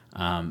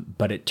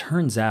 But it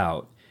turns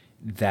out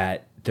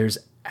that there's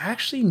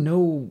actually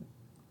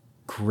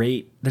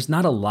there's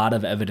not a lot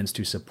of evidence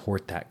to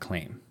support that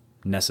claim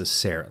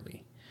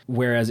necessarily.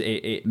 Whereas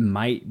it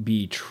might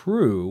be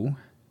true,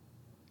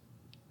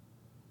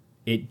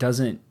 it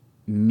doesn't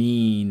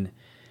mean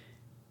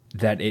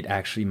that it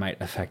actually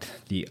might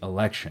affect the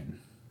election.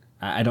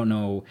 I don't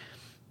know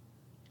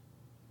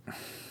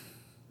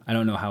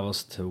how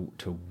else to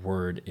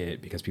word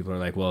it, because people are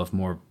like, well, if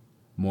more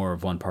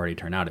of one party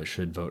turn out, it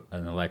should vote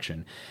an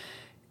election.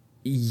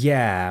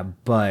 Yeah,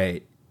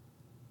 but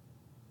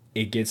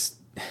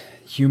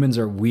humans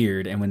are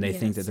weird, and when they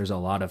think that there's a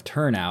lot of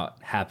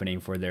turnout happening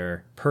for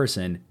their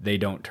person, they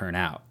don't turn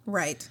out.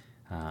 Right.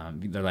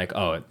 They're like,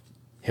 oh,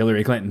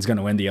 Hillary Clinton's going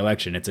to win the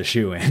election. It's a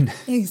shoo-in.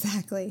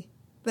 Exactly.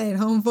 They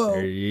don't vote.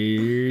 There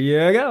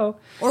you go.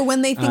 Or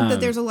when they think that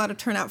there's a lot of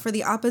turnout for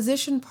the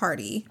opposition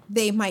party,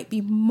 they might be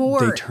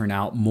more. They turn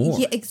out more.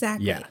 Yeah,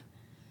 exactly.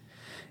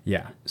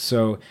 Yeah.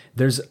 So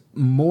there's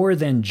more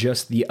than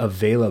just the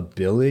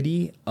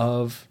availability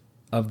of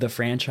the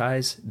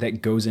franchise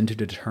that goes into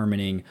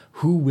determining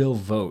who will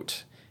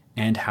vote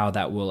and how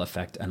that will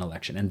affect an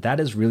election. And that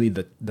is really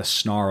the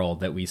snarl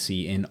that we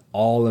see in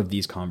all of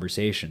these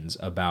conversations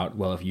about,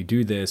 well, if you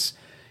do this,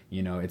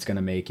 it's going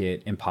to make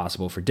it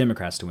impossible for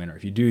Democrats to win. Or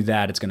if you do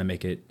that, it's going to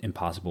make it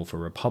impossible for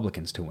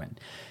Republicans to win.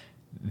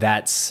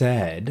 That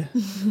said,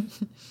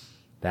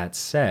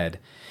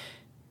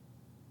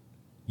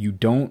 you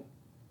don't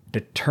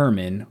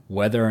determine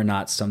whether or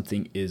not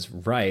something is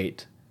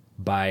right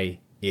by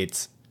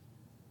its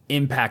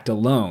impact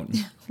alone.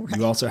 Right.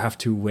 You also have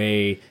to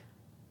weigh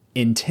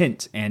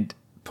intent and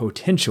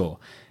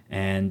potential.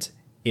 And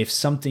if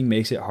something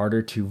makes it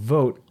harder to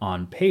vote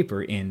on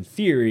paper, in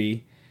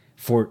theory,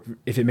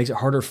 if it makes it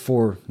harder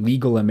for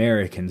legal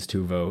Americans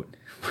to vote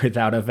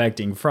without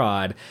affecting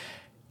fraud,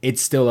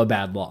 it's still a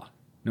bad law,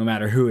 no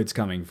matter who it's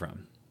coming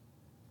from.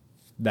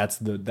 That's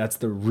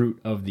the root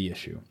of the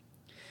issue.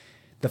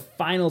 The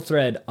final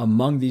thread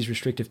among these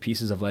restrictive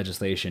pieces of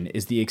legislation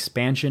is the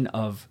expansion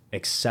of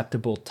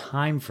acceptable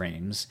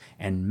timeframes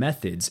and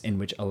methods in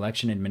which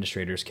election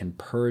administrators can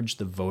purge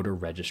the voter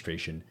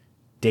registration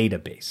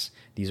database.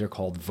 These are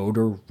called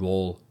voter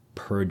roll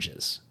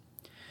purges.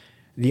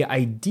 The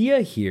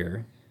idea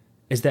here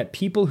is that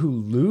people who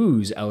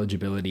lose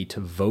eligibility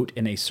to vote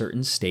in a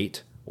certain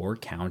state or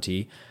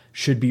county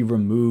should be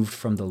removed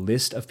from the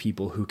list of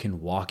people who can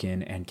walk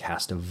in and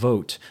cast a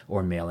vote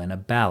or mail in a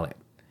ballot.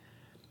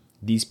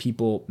 These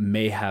people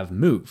may have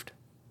moved,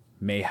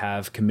 may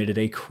have committed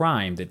a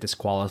crime that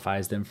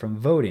disqualifies them from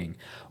voting,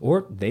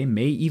 or they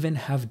may even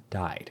have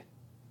died.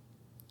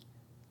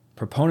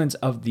 Proponents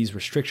of these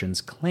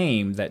restrictions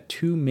claim that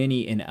too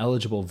many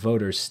ineligible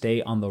voters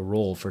stay on the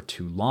roll for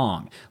too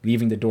long,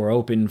 leaving the door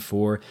open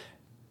for,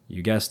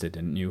 you guessed it,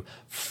 didn't you,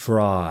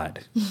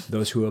 fraud.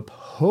 Those who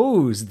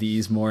oppose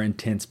these more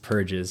intense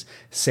purges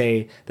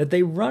say that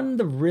they run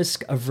the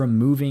risk of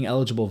removing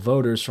eligible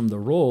voters from the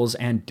rolls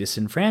and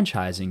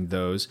disenfranchising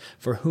those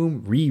for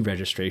whom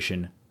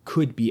re-registration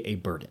could be a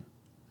burden.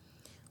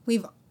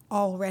 We've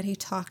already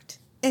talked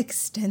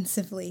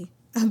extensively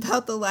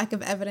about the lack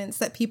of evidence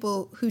that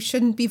people who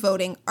shouldn't be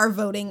voting are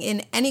voting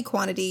in any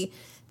quantity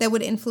that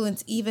would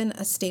influence even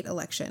a state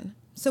election.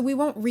 So we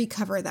won't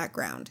recover that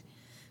ground.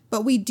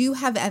 But we do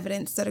have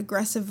evidence that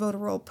aggressive voter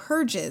roll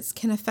purges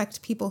can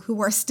affect people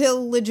who are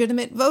still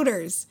legitimate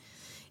voters.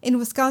 In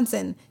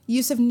Wisconsin,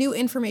 use of new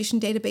information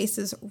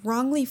databases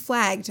wrongly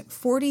flagged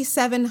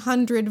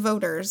 4,700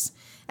 voters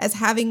as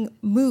having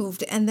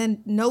moved and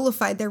then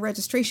nullified their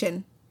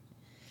registration.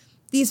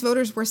 These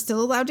voters were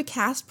still allowed to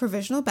cast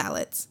provisional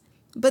ballots,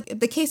 but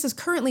the case is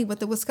currently with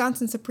the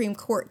Wisconsin Supreme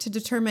Court to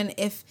determine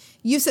if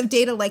use of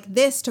data like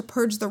this to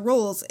purge the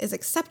rolls is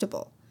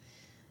acceptable.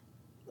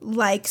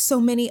 Like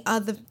so many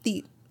of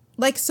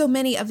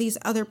these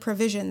other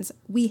provisions,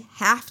 we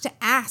have to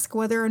ask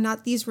whether or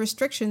not these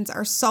restrictions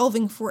are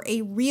solving for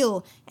a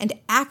real and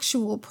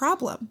actual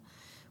problem,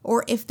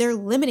 or if they're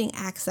limiting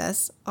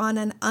access on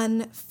an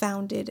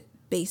unfounded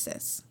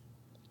basis.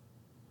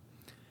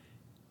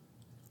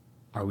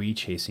 Are we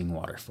chasing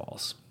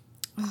waterfalls?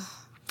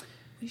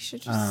 We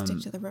should just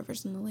stick to the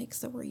rivers and the lakes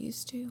that we're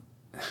used to.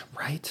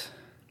 Right?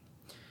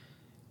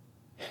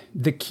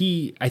 A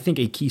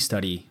key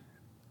study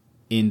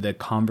in the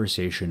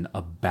conversation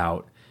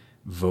about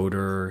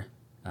voter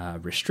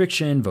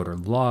restriction, voter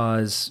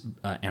laws,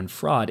 and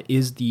fraud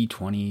is the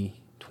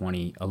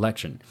 2020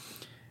 election.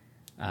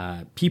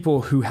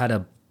 People who had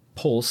a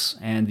pulse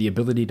and the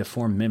ability to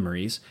form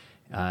memories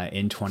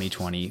in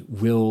 2020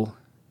 will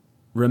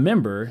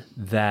remember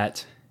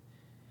that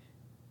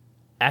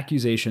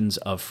accusations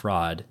of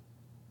fraud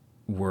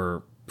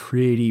were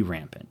pretty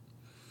rampant.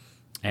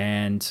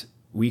 And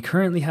we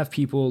currently have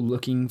people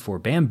looking for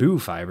bamboo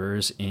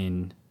fibers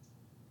in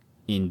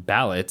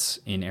ballots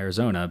in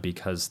Arizona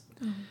because,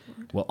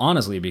 well,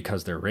 honestly,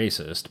 because they're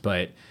racist,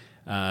 but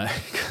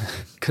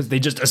because they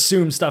just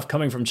assume stuff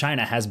coming from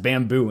China has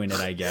bamboo in it,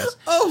 I guess.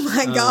 Oh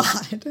my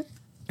God.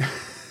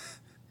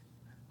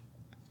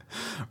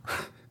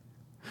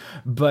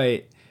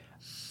 But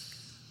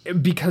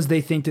because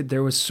they think that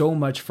there was so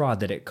much fraud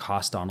that it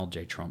cost Donald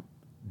J. Trump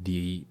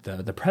the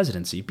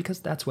presidency, because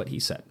that's what he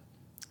said.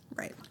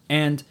 Right.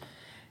 And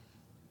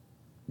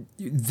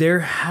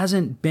there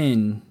hasn't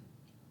been,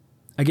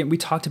 again, we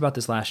talked about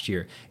this last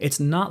year. It's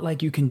not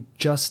like you can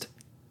just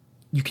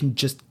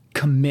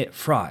commit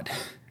fraud.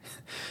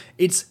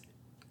 It's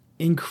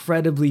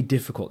incredibly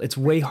difficult. It's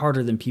way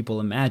harder than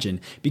people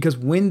imagine, because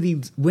when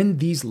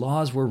these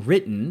laws were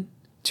written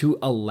to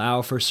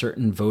allow for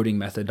certain voting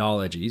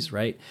methodologies,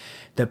 right,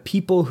 the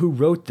people who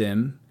wrote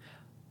them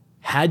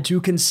had to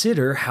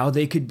consider how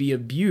they could be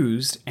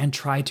abused and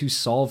try to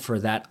solve for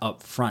that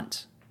up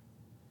front.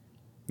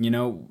 You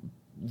know,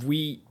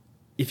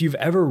 if you've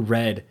ever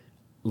read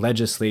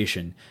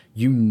legislation,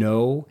 you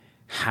know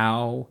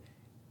how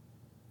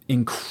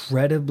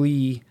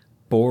incredibly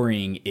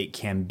boring it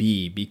can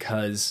be,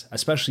 because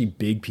especially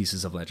big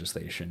pieces of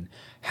legislation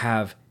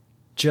have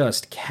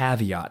just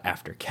caveat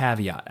after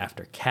caveat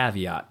after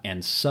caveat,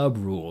 and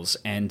sub-rules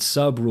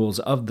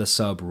of the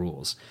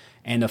sub-rules,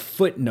 and a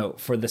footnote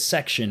for the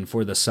section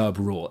for the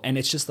sub-rule. And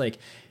it's just like,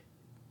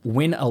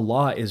 when a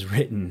law is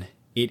written,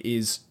 it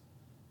is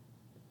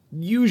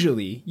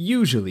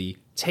usually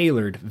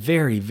tailored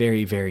very,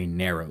 very, very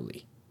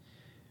narrowly.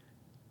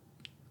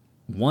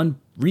 One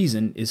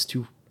reason is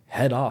to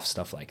head off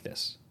stuff like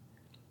this,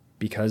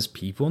 because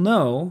people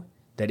know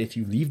that if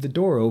you leave the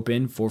door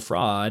open for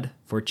fraud,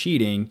 for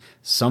cheating,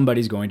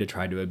 somebody's going to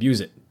try to abuse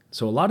it.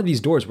 So a lot of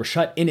these doors were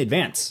shut in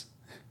advance.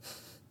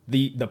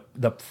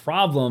 The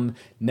problem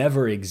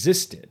never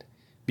existed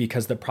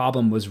because the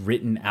problem was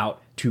written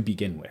out to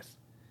begin with.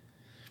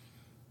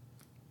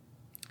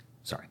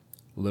 Sorry,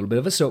 a little bit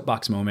of a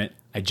soapbox moment.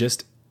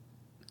 Just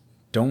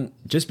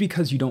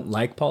because you don't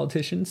like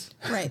politicians,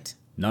 right?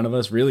 None of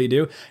us really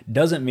do,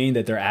 doesn't mean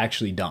that they're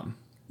actually dumb.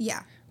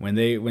 Yeah. When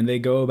they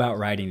go about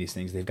writing these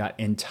things, they've got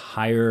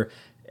entire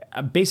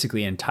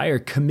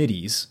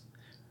committees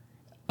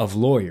of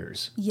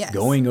lawyers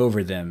going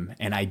over them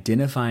and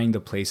identifying the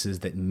places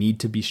that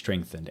need to be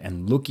strengthened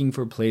and looking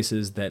for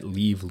places that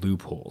leave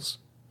loopholes.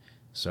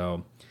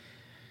 So,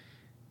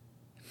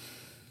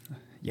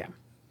 yeah.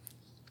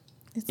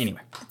 Anyway.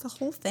 It's a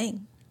whole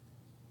thing.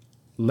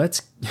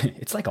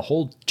 It's like a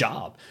whole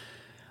job.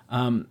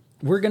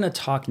 We're going to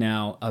talk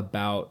now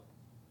about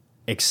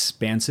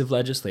expansive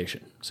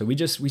legislation. So we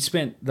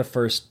spent the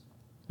first,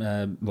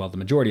 the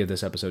majority of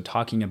this episode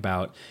talking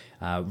about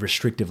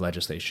restrictive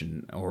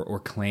legislation or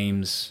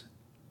claims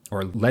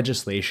or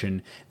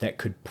legislation that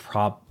could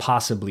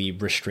possibly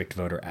restrict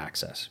voter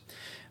access.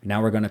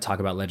 Now we're going to talk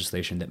about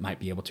legislation that might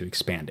be able to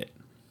expand it.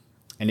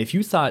 And if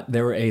you thought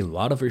there were a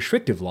lot of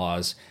restrictive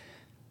laws,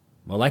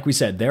 well, like we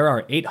said, there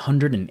are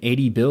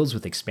 880 bills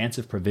with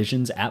expansive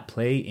provisions at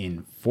play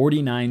in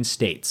 49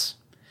 states.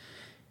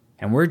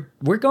 And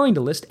we're going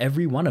to list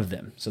every one of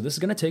them. So this is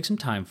going to take some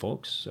time,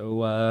 folks.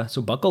 So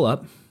buckle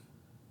up.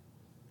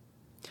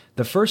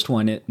 The first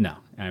one,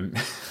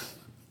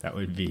 that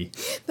would be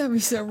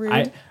so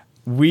rude.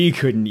 We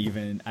couldn't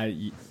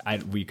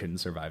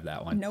survive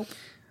that one. Nope.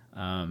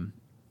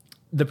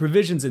 The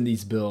provisions in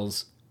these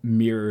bills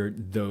mirror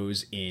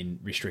those in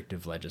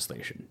restrictive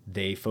legislation.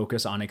 They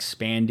focus on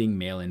expanding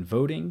mail-in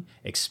voting,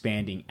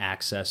 expanding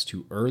access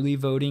to early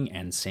voting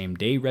and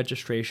same-day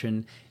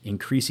registration,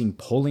 increasing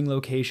polling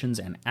locations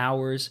and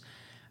hours,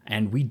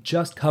 and we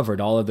just covered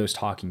all of those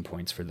talking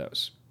points for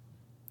those.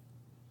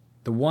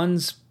 The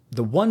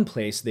one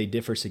place they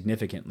differ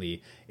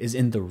significantly is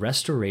in the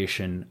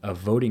restoration of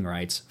voting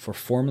rights for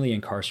formerly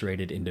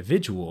incarcerated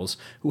individuals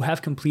who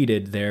have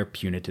completed their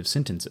punitive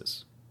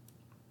sentences.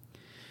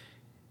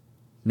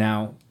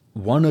 Now,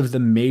 one of the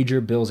major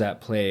bills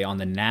at play on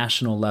the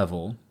national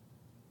level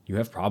you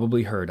have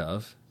probably heard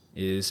of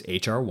is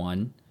H.R.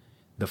 1,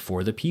 the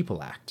For the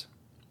People Act.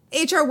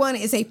 H.R. 1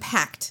 is a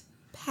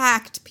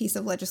packed piece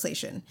of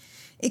legislation.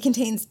 It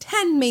contains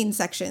 10 main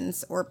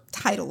sections, or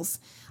titles,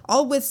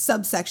 all with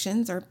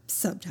subsections, or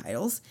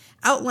subtitles,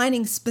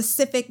 outlining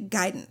specific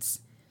guidance.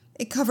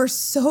 It covers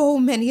so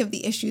many of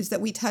the issues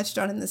that we touched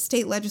on in the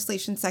state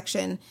legislation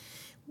section,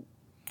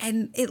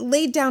 and it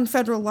laid down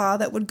federal law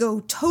that would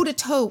go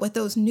toe-to-toe with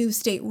those new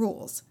state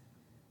rules.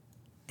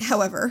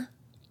 However,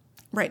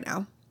 right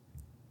now,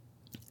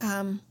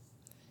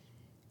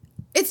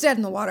 it's dead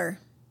in the water.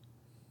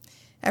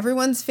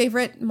 Everyone's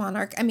favorite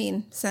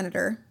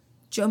Senator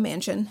Joe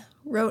Manchin,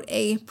 wrote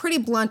a pretty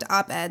blunt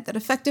op-ed that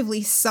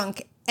effectively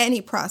sunk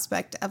any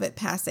prospect of it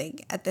passing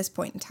at this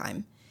point in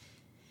time.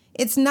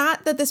 It's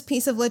not that this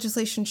piece of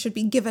legislation should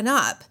be given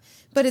up,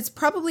 but it's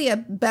probably a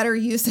better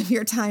use of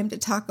your time to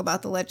talk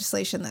about the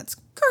legislation that's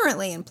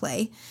currently in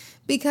play,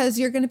 because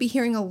you're going to be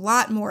hearing a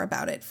lot more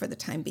about it for the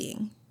time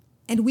being.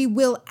 And we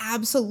will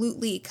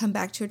absolutely come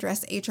back to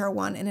address H.R.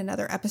 1 in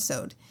another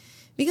episode,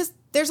 because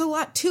there's a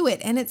lot to it,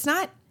 and it's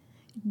not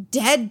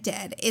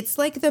dead. It's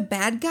like the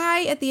bad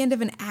guy at the end of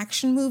an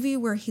action movie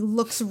where he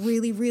looks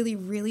really, really,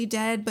 really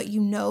dead, but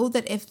you know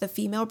that if the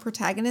female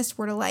protagonist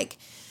were to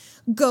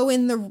go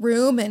in the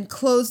room and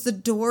close the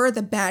door,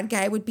 the bad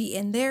guy would be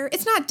in there.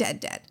 It's not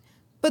dead.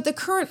 But the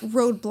current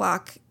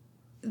roadblock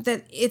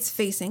that it's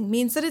facing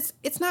means that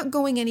it's not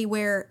going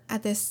anywhere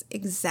at this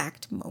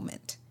exact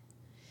moment.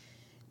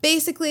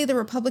 Basically, the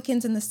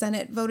Republicans in the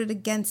Senate voted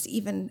against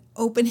even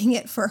opening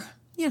it for,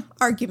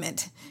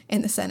 argument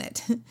in the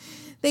Senate.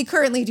 They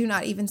currently do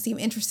not even seem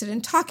interested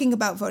in talking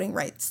about voting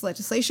rights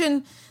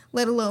legislation,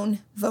 let alone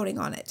voting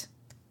on it.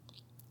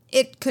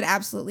 It could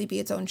absolutely be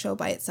its own show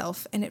by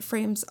itself, and it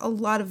frames a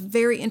lot of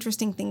very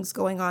interesting things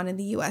going on in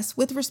the U.S.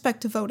 with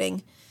respect to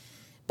voting.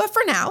 But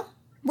for now,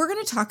 we're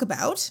going to talk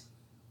about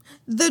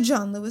the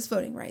John Lewis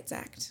Voting Rights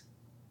Act.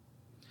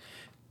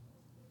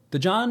 The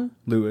John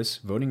Lewis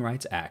Voting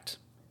Rights Act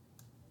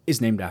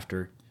is named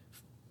after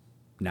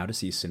now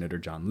deceased Senator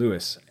John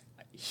Lewis.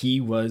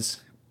 He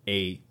was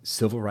a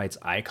civil rights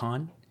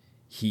icon.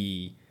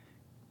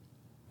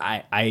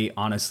 I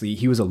honestly,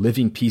 he was a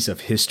living piece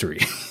of history.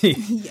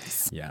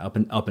 Yes. Yeah,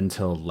 up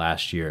until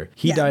last year.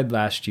 He died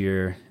last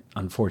year,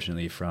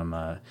 unfortunately,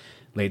 from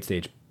late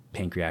stage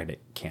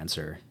pancreatic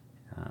cancer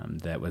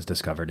that was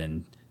discovered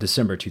in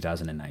December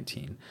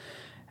 2019.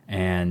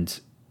 And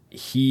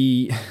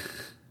he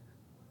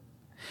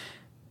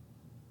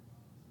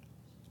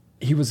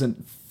was a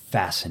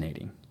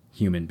fascinating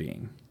human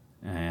being.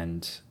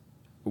 And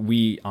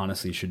we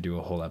honestly should do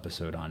a whole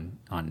episode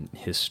on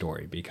his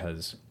story,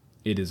 because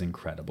it is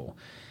incredible.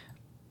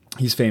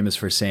 He's famous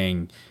for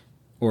saying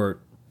or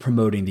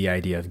promoting the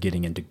idea of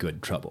getting into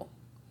good trouble,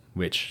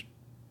 which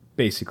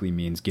basically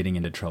means getting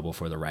into trouble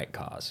for the right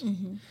cause.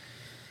 Mm-hmm.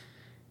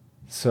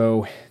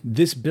 So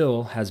this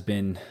bill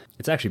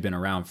it's actually been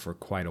around for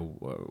quite a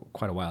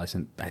while.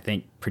 I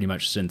think pretty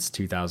much since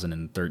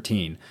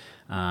 2013,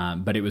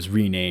 but it was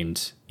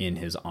renamed in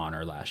his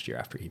honor last year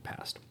after he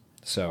passed.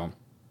 So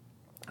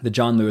the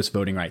John Lewis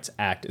Voting Rights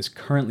Act is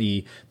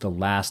currently the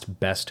last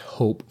best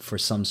hope for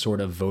some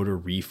sort of voter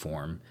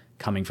reform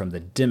coming from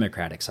the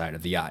Democratic side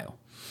of the aisle.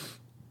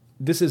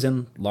 This is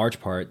in large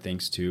part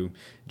thanks to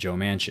Joe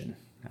Manchin.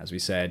 As we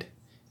said,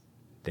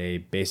 he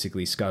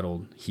basically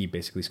scuttled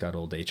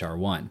H.R.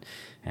 1.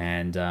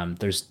 And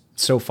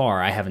so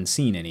far, I haven't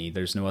seen any.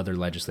 There's no other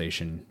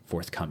legislation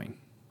forthcoming.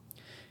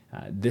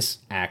 This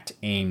act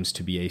aims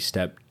to be a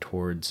step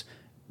towards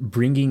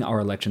bringing our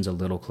elections a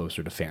little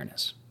closer to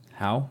fairness.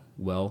 How?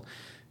 Well,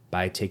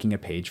 by taking a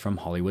page from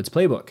Hollywood's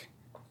playbook.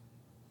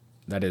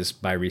 That is,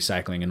 by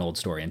recycling an old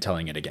story and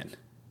telling it again.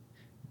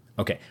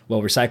 Okay,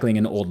 well, recycling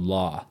an old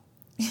law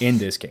in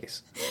this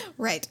case.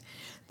 Right.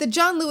 The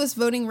John Lewis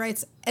Voting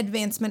Rights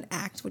Advancement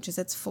Act, which is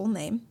its full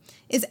name,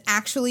 is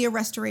actually a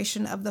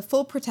restoration of the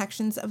full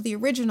protections of the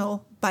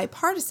original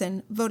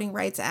bipartisan Voting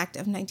Rights Act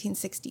of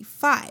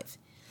 1965.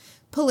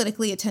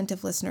 Politically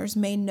attentive listeners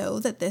may know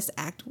that this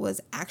act was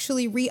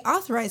actually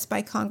reauthorized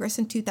by Congress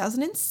in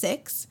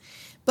 2006,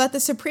 but the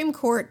Supreme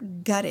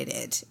Court gutted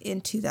it in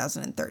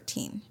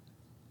 2013.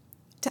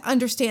 To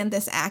understand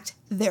this act,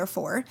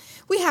 therefore,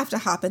 we have to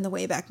hop in the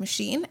Wayback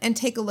Machine and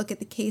take a look at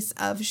the case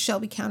of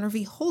Shelby County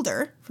v.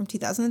 Holder from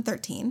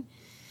 2013,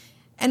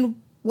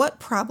 and what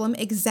problem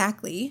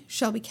exactly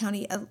Shelby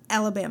County,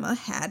 Alabama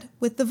had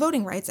with the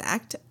Voting Rights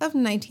Act of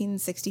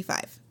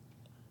 1965.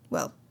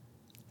 Well,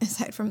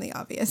 aside from the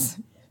obvious.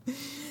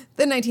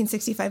 The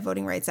 1965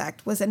 Voting Rights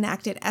Act was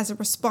enacted as a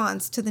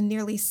response to the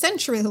nearly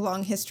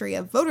century-long history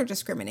of voter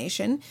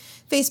discrimination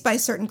faced by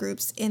certain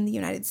groups in the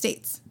United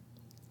States.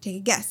 Take a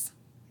guess.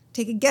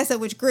 Take a guess at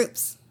which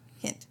groups.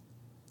 Hint.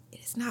 It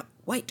is not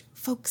white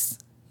folks.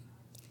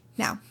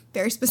 Now,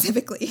 very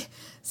specifically,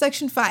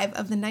 Section 5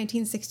 of the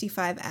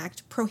 1965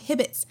 Act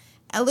prohibits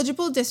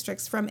eligible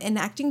districts from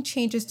enacting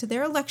changes to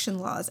their election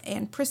laws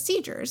and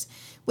procedures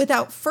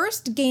without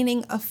first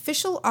gaining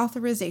official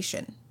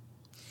authorization.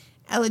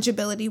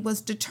 Eligibility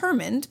was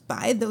determined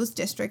by those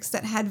districts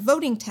that had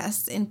voting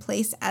tests in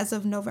place as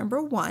of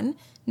November 1,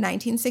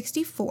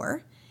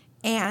 1964,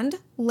 and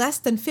less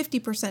than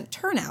 50%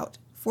 turnout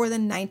for the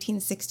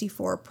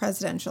 1964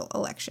 presidential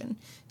election.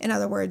 In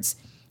other words,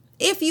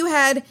 if you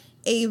had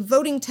a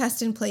voting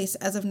test in place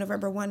as of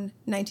November 1,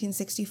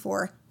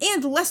 1964,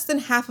 and less than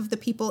half of the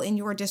people in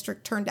your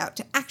district turned out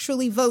to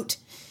actually vote,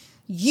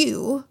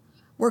 you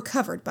were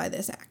covered by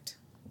this act.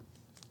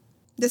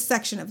 This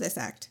section of this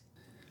act.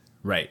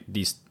 Right.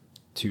 These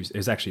two,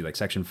 it's actually like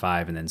Section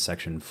 5 and then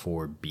Section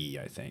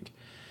 4B, I think.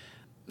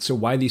 So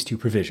why these two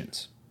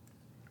provisions?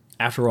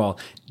 After all,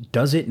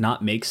 does it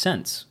not make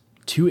sense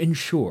to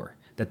ensure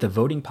that the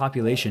voting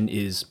population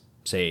is,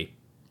 say,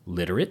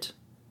 literate?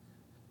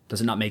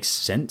 Does it not make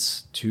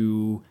sense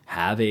to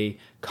have a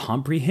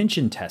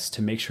comprehension test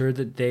to make sure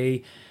that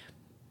they,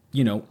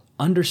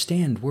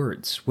 understand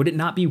words? Would it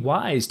not be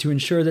wise to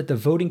ensure that the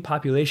voting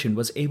population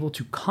was able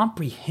to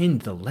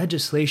comprehend the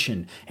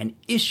legislation and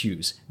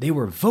issues they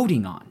were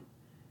voting on?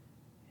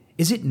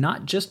 Is it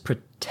not just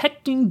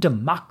protecting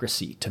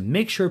democracy to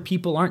make sure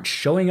people aren't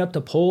showing up to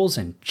polls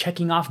and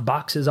checking off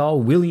boxes all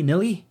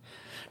willy-nilly?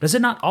 Does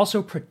it not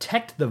also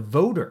protect the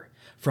voter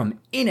from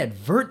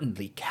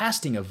inadvertently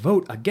casting a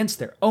vote against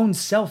their own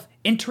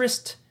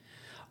self-interest?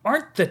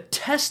 Aren't the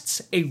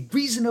tests a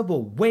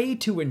reasonable way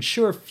to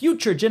ensure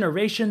future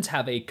generations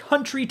have a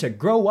country to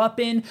grow up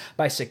in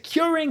by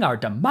securing our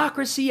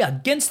democracy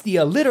against the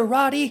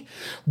illiterati?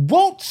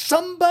 Won't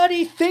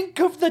somebody think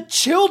of the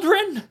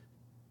children?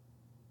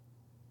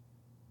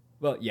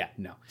 Well, yeah,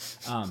 no.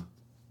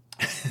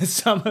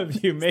 Some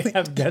of you may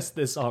have guessed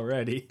this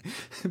already,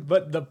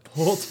 but the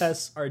poll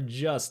tests are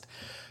just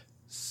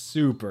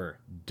super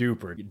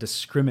duper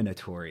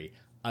discriminatory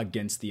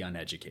against the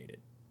uneducated.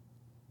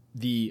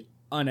 The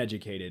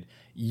uneducated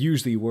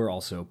usually were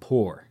also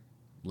poor,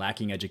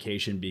 lacking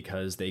education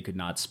because they could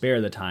not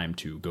spare the time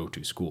to go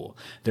to school.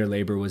 Their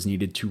labor was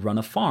needed to run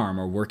a farm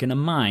or work in a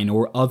mine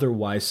or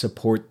otherwise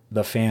support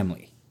the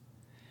family.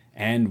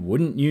 And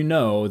wouldn't you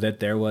know that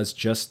there was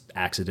just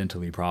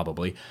accidentally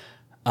probably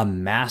a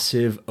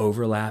massive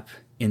overlap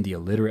in the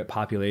illiterate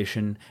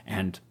population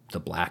and the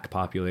black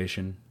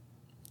population,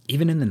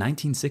 even in the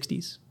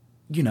 1960s,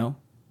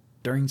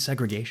 during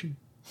segregation?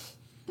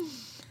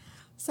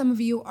 Some of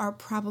you are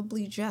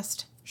probably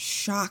just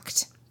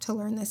shocked to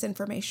learn this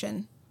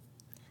information.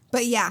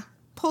 But yeah,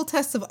 poll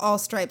tests of all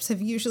stripes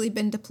have usually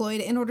been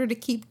deployed in order to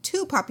keep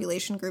two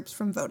population groups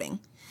from voting: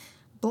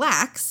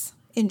 blacks,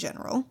 in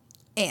general,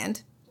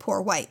 and poor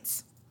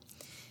whites.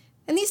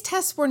 And these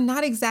tests were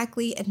not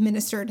exactly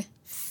administered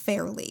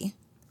fairly.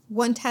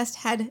 One test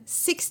had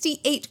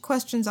 68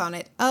 questions on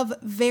it of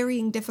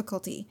varying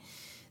difficulty.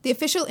 The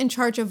official in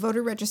charge of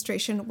voter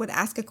registration would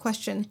ask a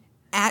question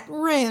at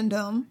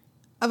random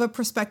of a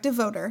prospective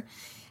voter,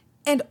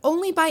 and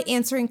only by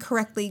answering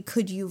correctly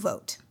could you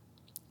vote.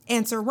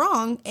 Answer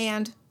wrong,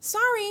 and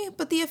sorry,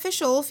 but the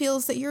official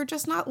feels that you're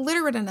just not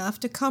literate enough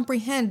to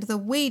comprehend the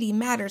weighty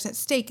matters at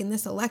stake in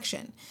this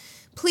election.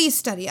 Please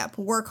study up,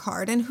 work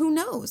hard, and who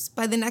knows,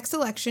 by the next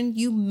election,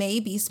 you may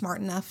be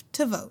smart enough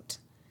to vote.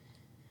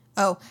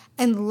 Oh,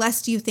 and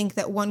lest you think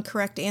that one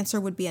correct answer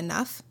would be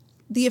enough,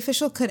 the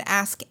official could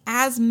ask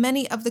as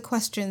many of the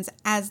questions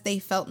as they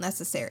felt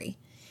necessary.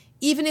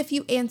 Even if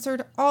you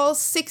answered all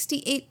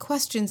 68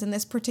 questions in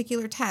this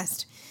particular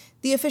test,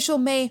 the official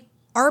may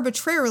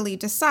arbitrarily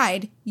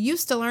decide you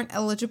still aren't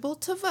eligible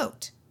to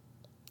vote.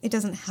 It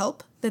doesn't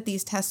help that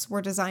these tests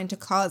were designed to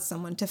cause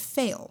someone to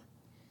fail.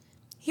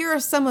 Here are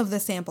some of the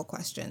sample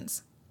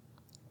questions.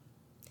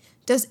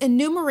 Does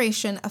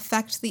enumeration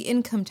affect the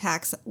income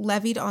tax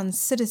levied on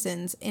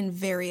citizens in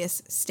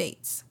various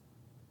states?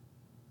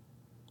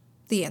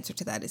 The answer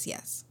to that is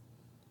yes.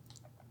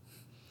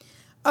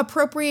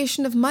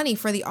 Appropriation of money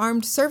for the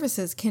armed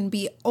services can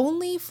be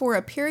only for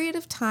a period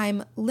of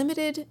time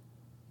limited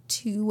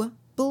to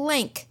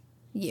blank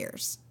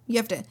years. You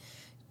have to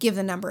give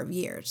the number of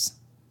years.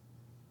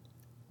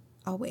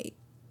 I'll wait.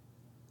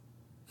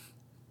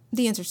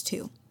 The answer's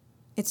 2.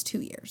 It's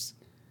 2 years.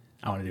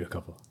 I want to do a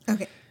couple.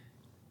 Okay.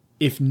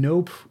 If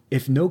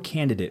no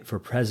candidate for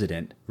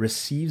president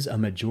receives a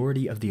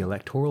majority of the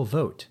electoral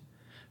vote,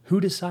 who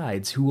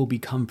decides who will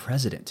become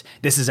president?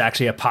 This is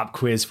actually a pop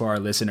quiz for our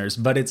listeners,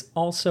 but it's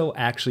also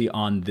actually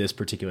on this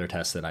particular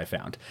test that I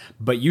found.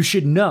 But you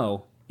should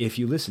know, if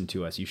you listen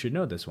to us, you should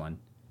know this one.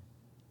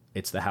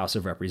 It's the House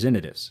of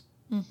Representatives.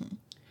 Mm-hmm.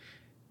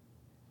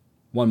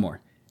 One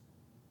more.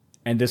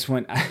 And this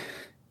one,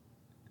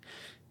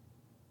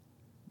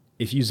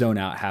 if you zone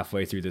out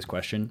halfway through this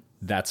question,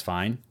 that's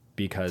fine,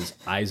 because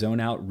I zone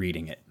out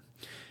reading it.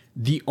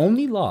 The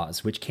only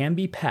laws which can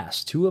be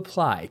passed to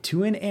apply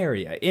to an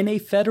area in a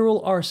federal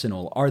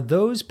arsenal are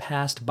those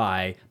passed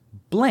by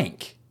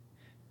blank,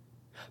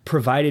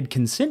 provided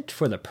consent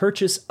for the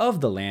purchase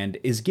of the land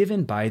is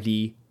given by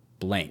the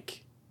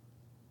blank.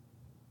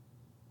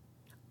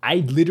 I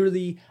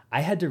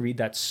had to read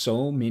that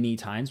so many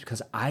times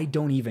because I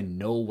don't even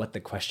know what the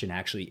question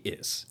actually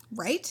is.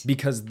 Right?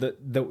 Because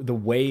the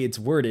way it's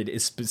worded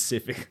is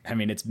specific. I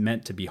mean, it's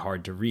meant to be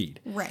hard to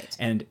read. Right.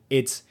 And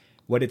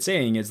what it's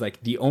saying is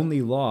like the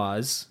only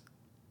laws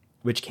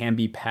which can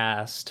be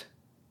passed,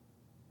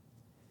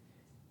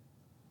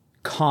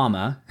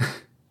 comma,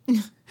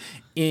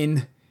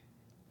 in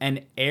an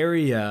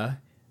area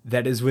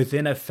that is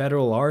within a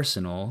federal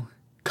arsenal,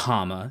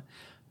 comma,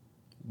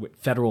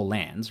 federal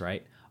lands,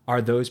 right,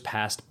 are those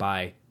passed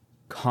by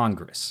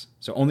Congress.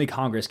 So only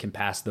Congress can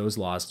pass those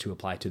laws to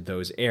apply to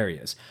those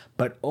areas,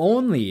 but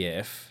only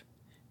if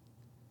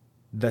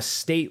the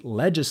state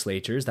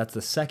legislatures, that's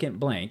the second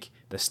blank,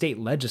 the state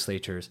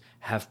legislatures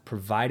have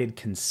provided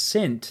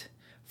consent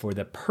for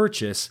the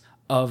purchase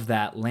of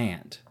that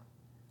land.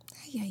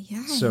 Ay.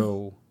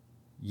 So,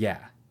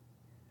 yeah.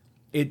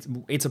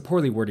 it's a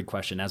poorly worded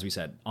question, as we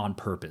said, on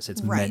purpose.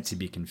 It's Right. meant to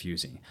be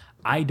confusing.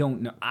 I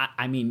don't know.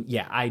 I mean,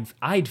 yeah,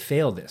 I'd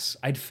fail this.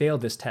 I'd fail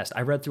this test.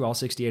 I read through all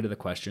 68 of the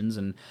questions,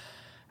 and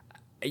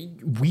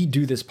we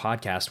do this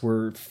podcast.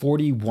 We're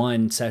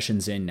 41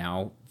 sessions in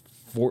now.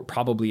 For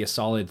probably a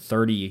solid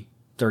 30,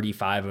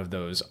 35 of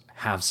those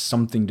have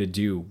something to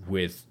do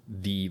with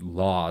the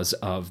laws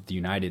of the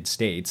United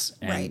States,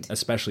 and Right.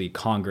 especially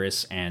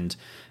Congress and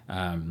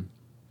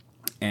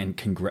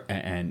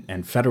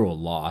federal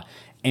law.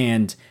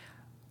 And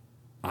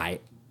I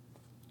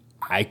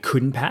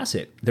couldn't pass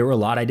it. There were a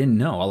lot I didn't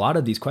know. A lot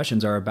of these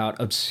questions are about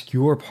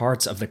obscure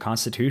parts of the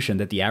Constitution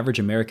that the average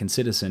American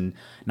citizen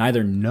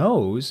neither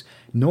knows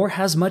nor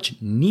has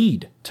much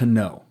need to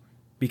know,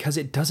 because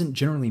it doesn't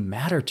generally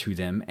matter to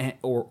them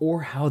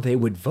or how they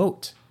would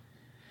vote.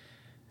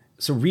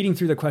 So reading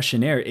through the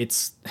questionnaire,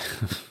 it's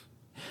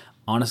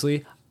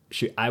honestly,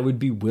 I would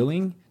be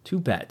willing to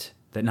bet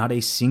that not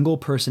a single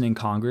person in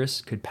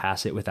Congress could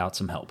pass it without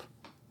some help.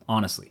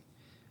 Honestly.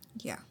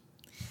 Yeah.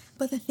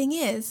 But the thing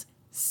is,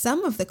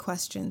 some of the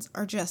questions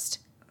are just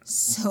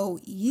so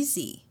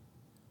easy.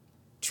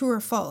 True or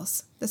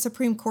false? The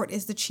Supreme Court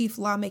is the chief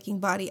lawmaking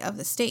body of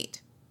the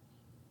state.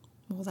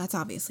 Well, that's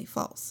obviously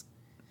false.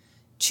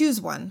 Choose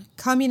one.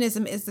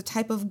 Communism is the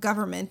type of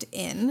government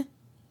in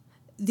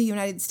the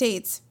United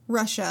States,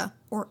 Russia,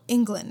 or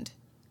England.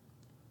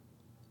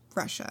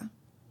 Russia.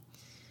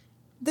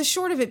 The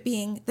short of it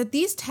being that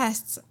these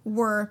tests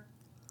were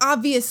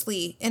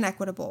obviously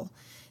inequitable.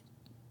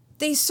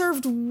 They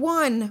served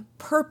one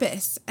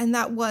purpose, and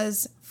that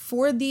was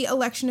for the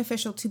election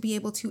official to be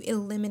able to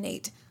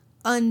eliminate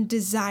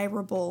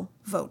undesirable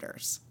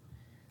voters.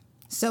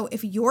 So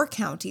if your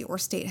county or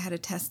state had a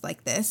test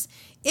like this,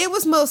 it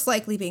was most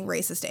likely being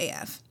racist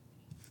AF.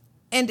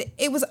 And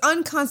it was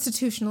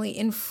unconstitutionally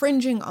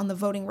infringing on the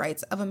voting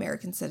rights of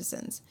American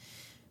citizens.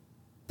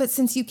 But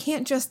since you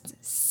can't just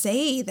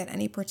say that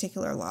any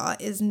particular law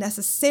is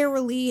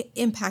necessarily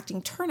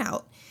impacting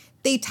turnout,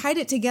 they tied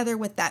it together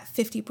with that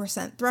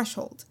 50%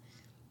 threshold.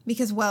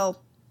 Because,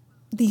 well,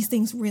 these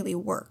things really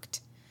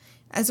worked.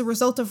 As a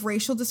result of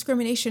racial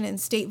discrimination in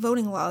state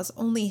voting laws,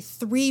 only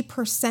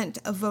 3%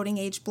 of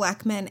voting-age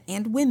black men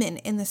and women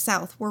in the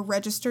South were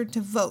registered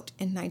to vote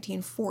in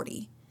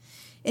 1940.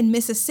 In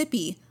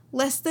Mississippi,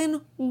 less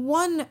than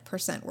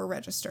 1% were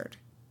registered.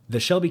 The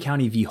Shelby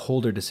County v.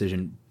 Holder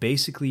decision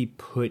basically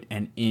put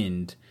an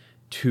end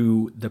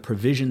to the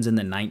provisions in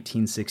the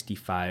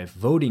 1965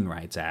 Voting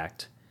Rights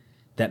Act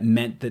that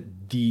meant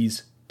that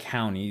these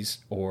counties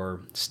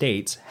or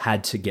states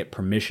had to get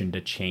permission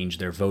to change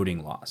their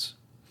voting laws.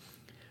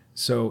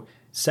 So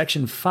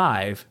Section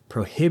 5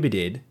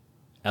 prohibited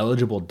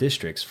eligible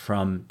districts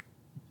from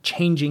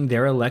changing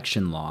their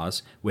election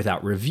laws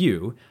without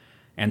review,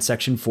 and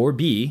Section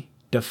 4B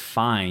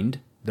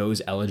defined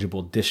those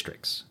eligible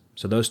districts.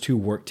 So those two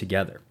work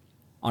together.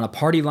 On a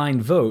party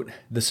line vote,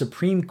 the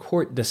Supreme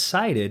Court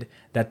decided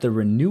that the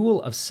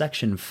renewal of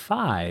Section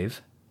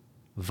 5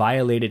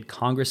 violated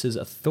Congress's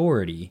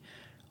authority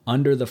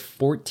under the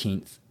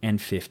 14th and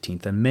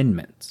 15th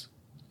Amendments.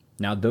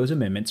 Now, those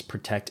amendments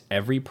protect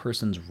every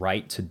person's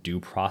right to due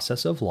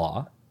process of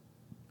law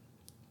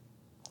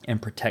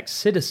and protect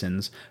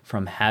citizens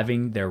from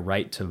having their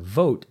right to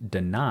vote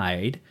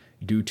denied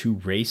due to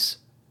race,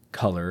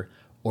 color,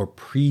 or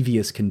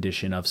previous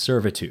condition of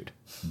servitude,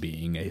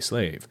 being a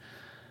slave.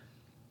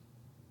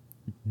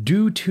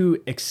 Due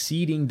to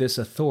exceeding this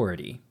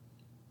authority,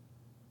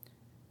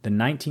 the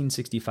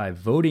 1965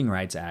 Voting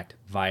Rights Act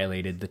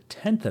violated the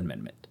 10th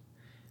Amendment,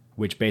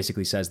 which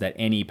basically says that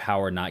any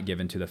power not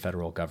given to the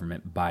federal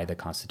government by the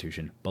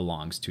Constitution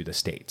belongs to the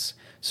states.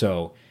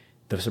 So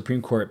the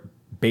Supreme Court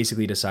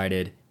basically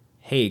decided,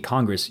 hey,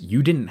 Congress,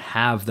 you didn't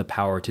have the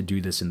power to do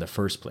this in the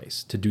first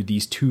place, to do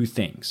these two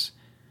things.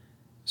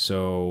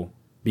 So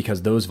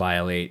because those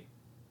violate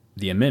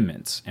the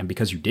amendments, and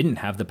because you didn't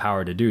have the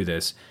power to do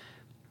this,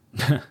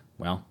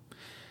 well,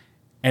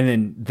 and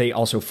then they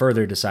also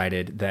further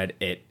decided that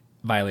it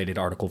violated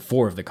Article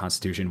 4 of the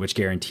Constitution, which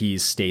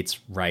guarantees states'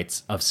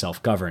 rights of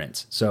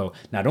self-governance. So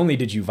not only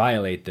did you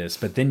violate this,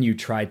 but then you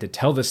tried to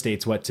tell the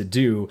states what to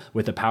do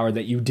with the power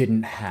that you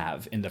didn't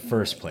have in the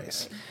first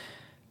place.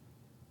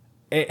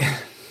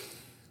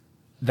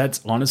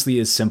 That's honestly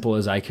as simple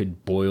as I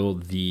could boil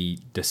the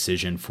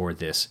decision for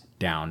this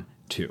down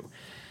to.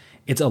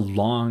 It's a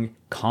long,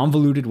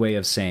 convoluted way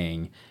of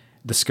saying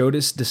the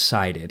SCOTUS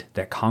decided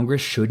that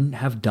Congress shouldn't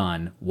have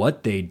done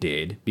what they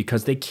did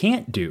because they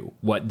can't do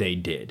what they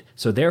did.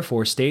 So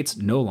therefore, states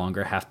no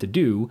longer have to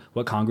do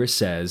what Congress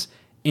says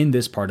in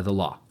this part of the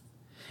law.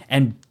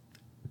 And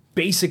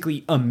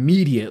basically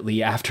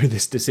immediately after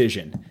this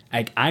decision,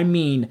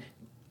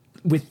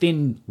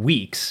 within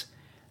weeks,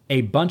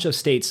 a bunch of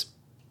states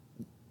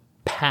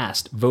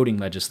passed voting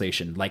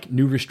legislation like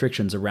new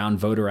restrictions around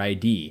voter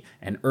ID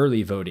and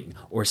early voting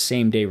or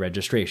same-day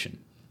registration.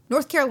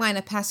 North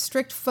Carolina passed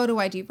strict photo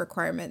ID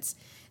requirements,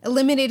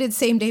 eliminated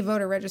same-day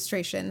voter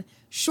registration,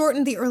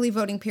 shortened the early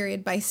voting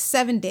period by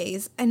 7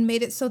 days, and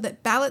made it so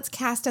that ballots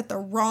cast at the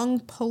wrong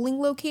polling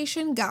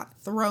location got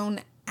thrown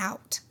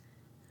out.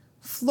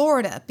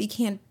 Florida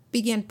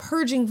began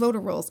purging voter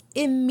rolls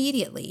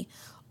immediately,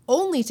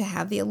 only to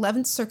have the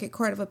 11th Circuit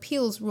Court of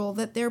Appeals rule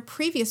that their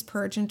previous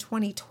purge in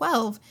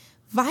 2012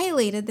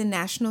 violated the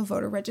National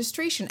Voter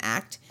Registration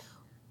Act,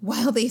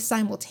 while they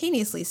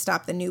simultaneously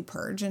stopped the new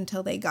purge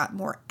until they got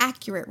more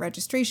accurate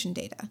registration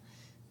data,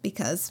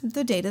 because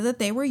the data that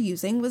they were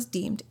using was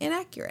deemed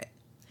inaccurate.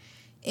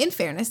 In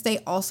fairness, they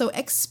also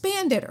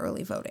expanded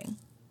early voting.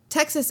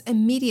 Texas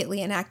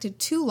immediately enacted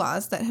 2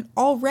 laws that had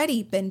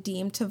already been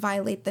deemed to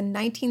violate the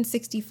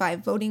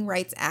 1965 Voting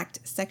Rights Act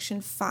Section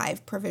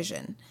 5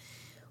 provision.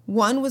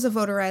 One was a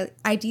voter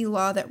ID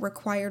law that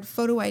required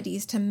photo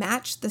IDs to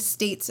match the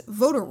state's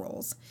voter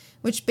rolls,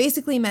 which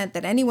basically meant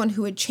that anyone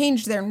who had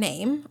changed their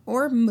name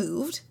or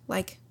moved,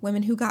 like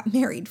women who got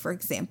married, for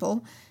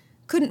example,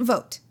 couldn't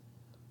vote.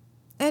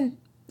 And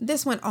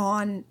this went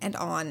on and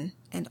on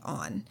and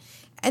on.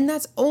 And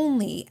that's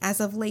only as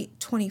of late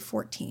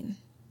 2014.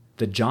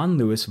 The John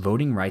Lewis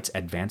Voting Rights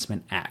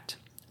Advancement Act,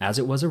 as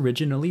it was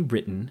originally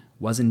written,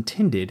 was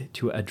intended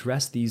to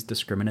address these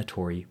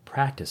discriminatory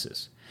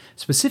practices.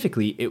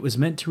 Specifically, it was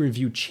meant to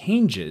review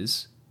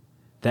changes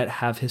that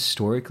have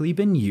historically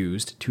been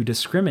used to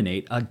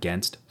discriminate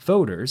against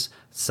voters,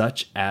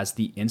 such as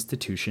the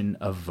institution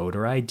of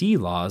voter ID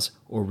laws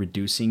or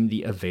reducing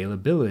the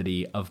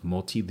availability of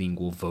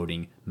multilingual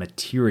voting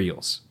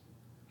materials.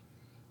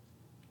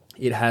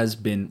 It has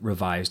been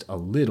revised a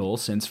little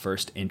since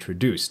first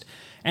introduced,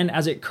 and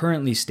as it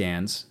currently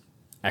stands,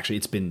 actually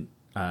it's been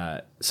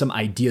some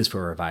ideas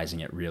for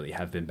revising it really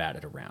have been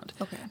batted around.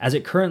 Okay. As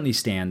it currently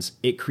stands,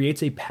 it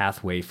creates a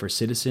pathway for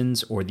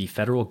citizens or the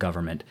federal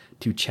government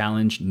to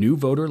challenge new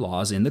voter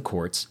laws in the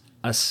courts,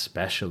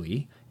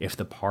 especially if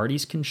the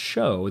parties can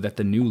show that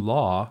the new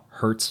law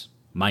hurts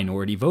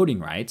minority voting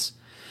rights.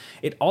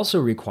 It also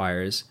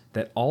requires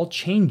that all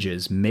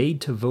changes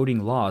made to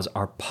voting laws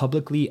are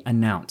publicly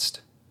announced,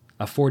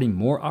 affording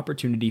more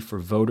opportunity for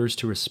voters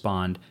to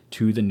respond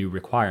to the new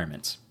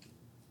requirements.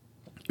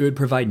 It would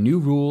provide new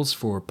rules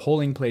for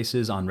polling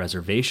places on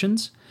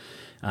reservations,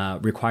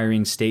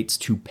 requiring states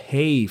to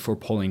pay for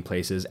polling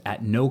places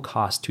at no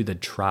cost to the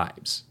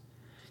tribes,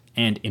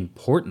 and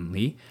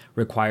importantly,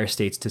 require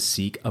states to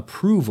seek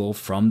approval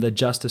from the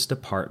Justice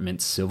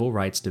Department's Civil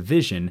Rights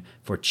Division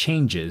for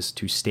changes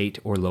to state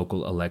or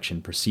local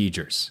election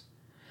procedures.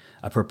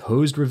 A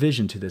proposed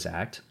revision to this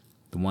act,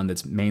 the one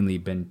that's mainly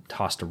been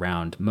tossed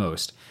around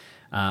most,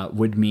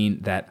 would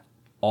mean that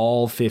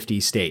all 50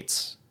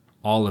 states,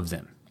 all of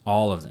them,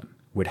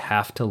 would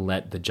have to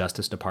let the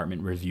Justice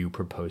Department review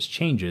proposed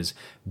changes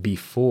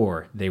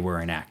before they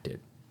were enacted.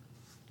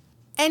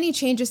 Any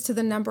changes to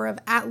the number of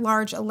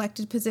at-large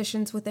elected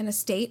positions within a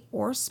state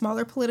or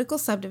smaller political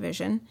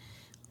subdivision,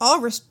 all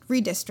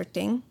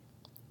redistricting,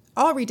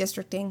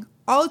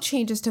 all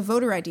changes to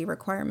voter ID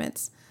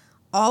requirements,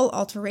 all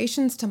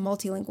alterations to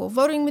multilingual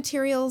voting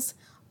materials,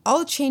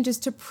 all changes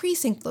to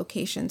precinct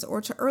locations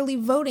or to early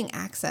voting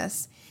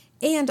access,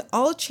 and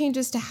all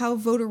changes to how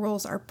voter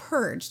rolls are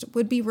purged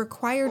would be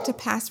required to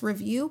pass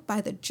review by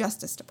the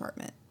Justice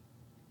Department.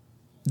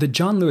 The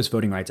John Lewis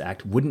Voting Rights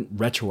Act wouldn't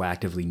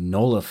retroactively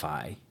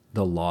nullify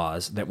the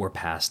laws that were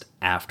passed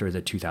after the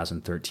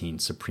 2013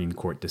 Supreme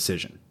Court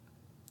decision.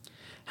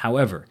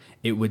 However,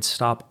 it would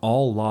stop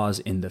all laws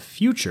in the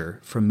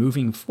future from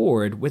moving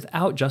forward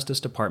without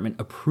Justice Department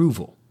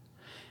approval.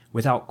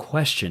 Without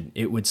question,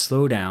 it would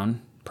slow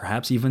down,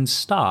 perhaps even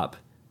stop,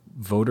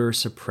 voter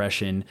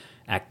suppression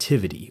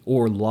activity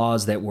or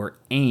laws that were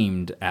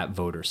aimed at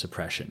voter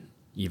suppression,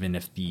 even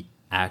if the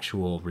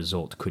actual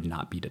result could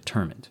not be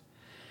determined.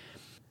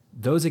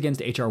 Those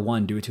against H.R.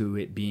 1, due to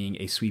it being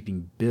a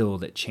sweeping bill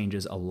that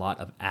changes a lot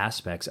of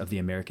aspects of the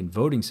American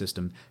voting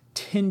system,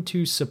 tend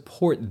to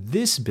support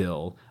this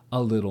bill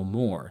a little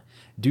more,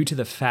 due to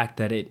the fact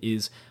that it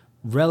is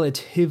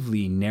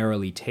relatively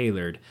narrowly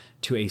tailored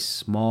to a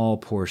small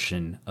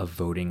portion of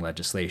voting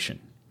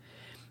legislation.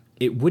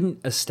 It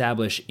wouldn't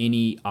establish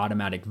any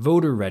automatic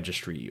voter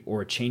registry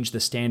or change the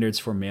standards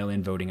for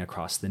mail-in voting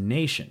across the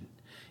nation.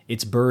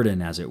 Its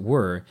burden, as it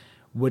were,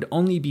 would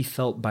only be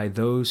felt by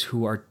those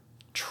who are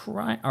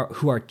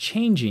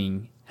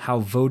changing how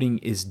voting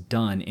is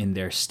done in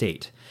their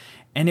state.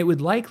 And it would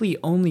likely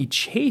only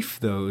chafe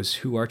those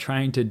who are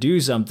trying to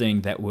do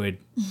something that would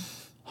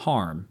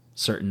harm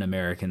certain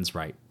Americans'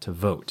 right to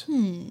vote.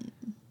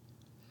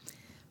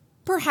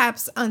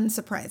 Perhaps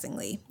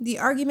unsurprisingly, the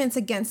arguments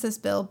against this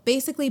bill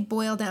basically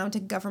boil down to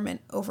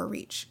government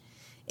overreach.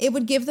 It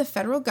would give the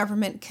federal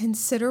government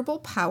considerable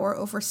power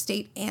over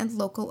state and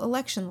local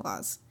election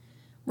laws.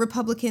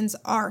 Republicans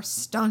are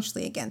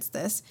staunchly against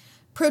this,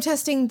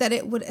 protesting that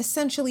it would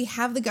essentially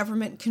have the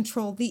government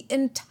control the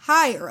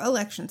entire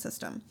election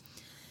system.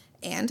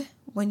 And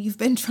when you've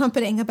been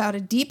trumpeting about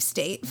a deep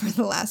state for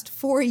the last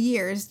 4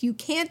 years, you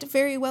can't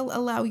very well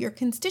allow your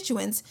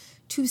constituents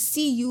to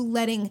see you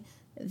letting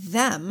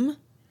them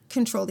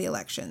control the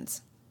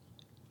elections.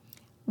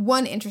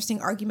 One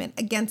interesting argument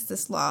against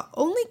this law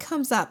only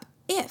comes up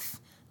if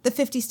the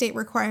 50-state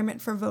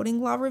requirement for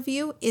voting law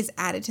review is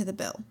added to the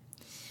bill.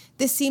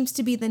 This seems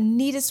to be the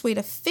neatest way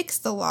to fix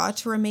the law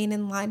to remain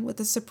in line with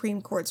the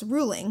Supreme Court's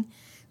ruling,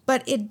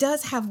 but it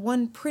does have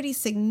one pretty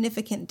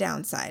significant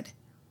downside.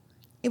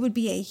 It would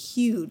be a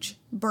huge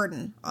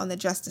burden on the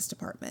Justice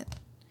Department.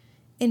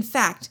 In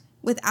fact,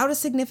 without a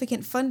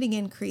significant funding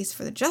increase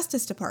for the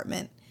Justice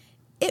Department,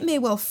 it may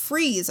well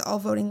freeze all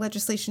voting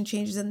legislation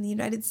changes in the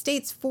United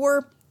States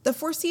for the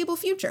foreseeable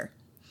future.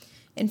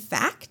 In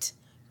fact,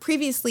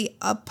 previously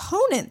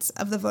opponents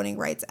of the Voting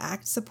Rights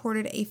Act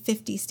supported a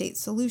 50-state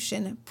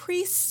solution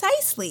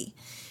precisely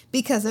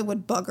because it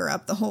would bugger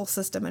up the whole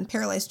system and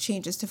paralyze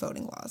changes to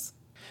voting laws.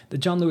 The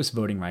John Lewis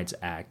Voting Rights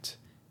Act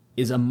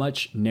is a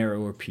much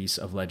narrower piece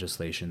of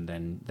legislation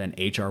than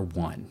H.R.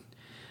 1.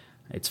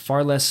 It's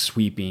far less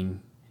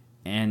sweeping,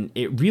 and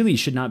it really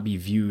should not be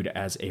viewed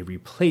as a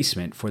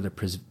replacement for the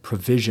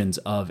provisions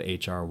of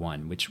H.R.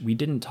 1, which we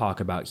didn't talk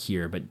about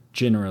here, but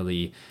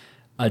generally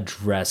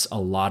address a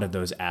lot of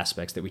those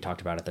aspects that we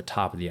talked about at the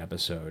top of the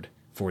episode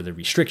for the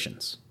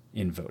restrictions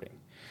in voting.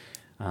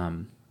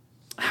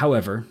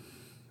 However,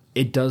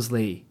 it does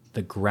lay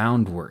the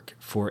groundwork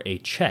for a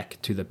check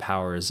to the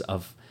powers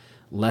of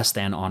less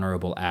than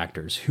honorable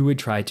actors who would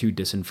try to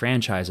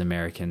disenfranchise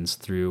Americans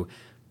through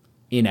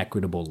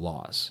inequitable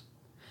laws.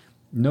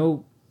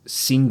 No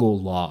single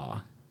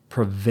law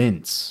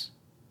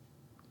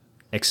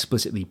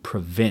explicitly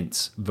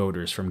prevents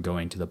voters from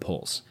going to the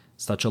polls.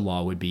 Such a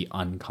law would be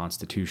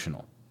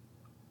unconstitutional.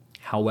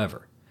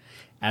 However,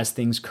 as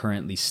things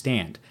currently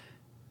stand,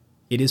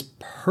 it is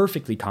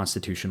perfectly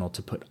constitutional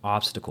to put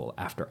obstacle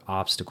after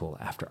obstacle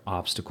after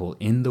obstacle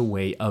in the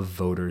way of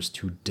voters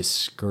to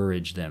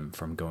discourage them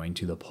from going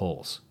to the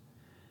polls.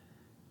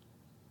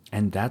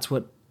 And that's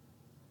what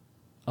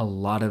a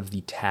lot of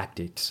the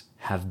tactics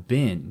have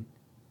been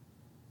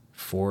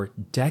for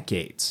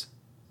decades,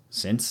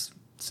 since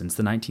the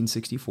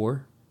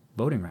 1964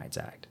 Voting Rights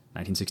Act,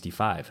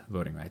 1965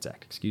 Voting Rights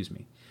Act, excuse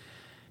me.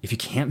 If you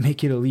can't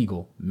make it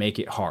illegal, make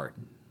it hard.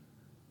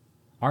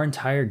 Our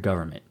entire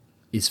government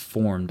is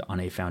formed on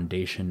a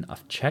foundation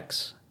of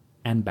checks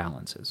and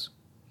balances.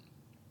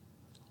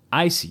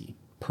 I see,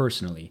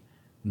 personally,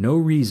 no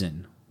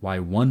reason why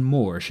one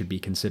more should be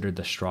considered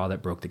the straw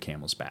that broke the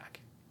camel's back.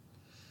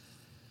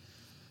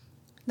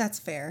 That's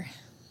fair.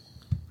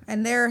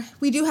 And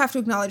we do have to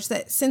acknowledge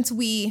that since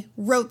we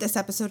wrote this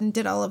episode and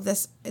did all of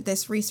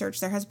this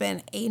research, there has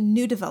been a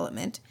new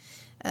development.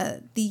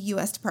 The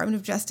U.S. Department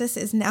of Justice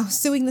is now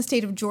suing the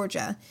state of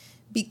Georgia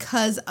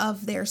because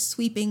of their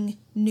sweeping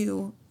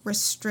new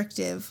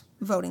restrictive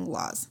voting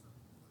laws.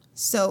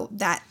 So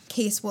that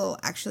case will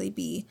actually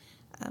be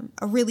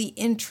a really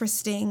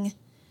interesting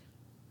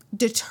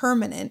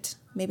determinant,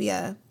 maybe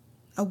a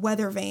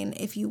weather vane,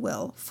 if you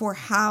will, for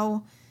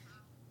how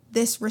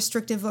this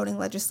restrictive voting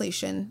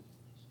legislation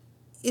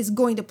is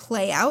going to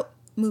play out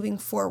moving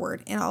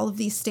forward in all of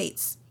these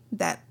states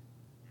that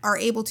are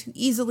able to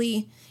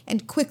easily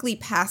and quickly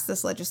pass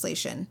this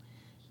legislation.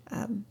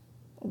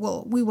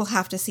 We will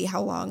have to see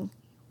how long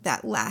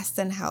that lasts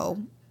and how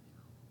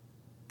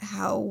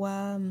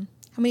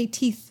many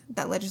teeth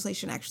that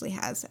legislation actually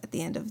has at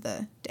the end of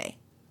the day.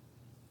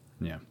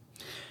 Yeah.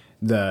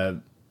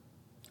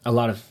 A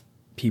lot of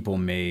people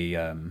may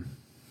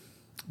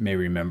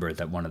remember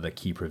that one of the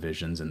key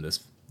provisions in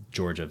this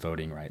Georgia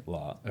voting rights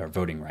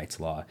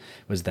law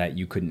was that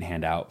you couldn't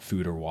hand out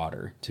food or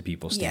water to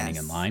people standing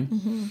in line,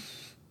 mm-hmm.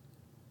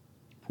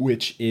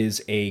 which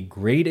is a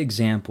great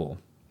example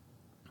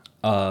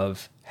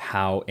of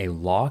how a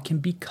law can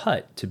be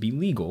cut to be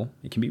legal.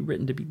 It can be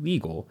written to be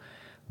legal,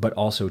 but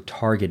also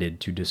targeted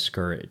to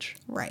discourage.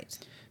 Right.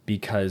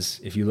 Because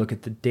if you look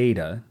at the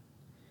data,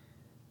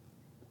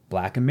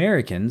 Black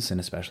Americans, and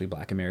especially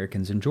Black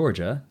Americans in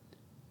Georgia,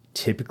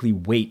 typically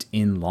wait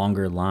in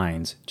longer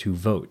lines to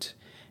vote.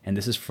 And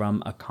this is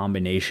from a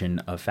combination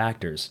of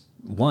factors.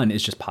 One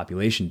is just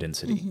population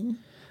density, mm-hmm.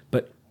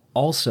 but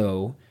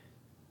also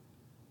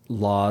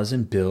laws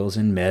and bills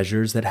and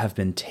measures that have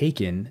been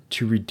taken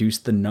to reduce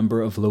the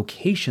number of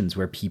locations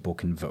where people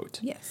can vote.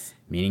 Yes.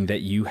 Meaning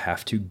that you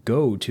have to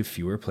go to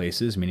fewer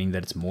places, meaning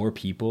that it's more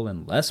people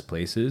and less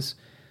places,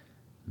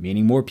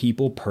 meaning more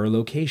people per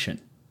location.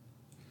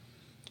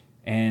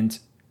 And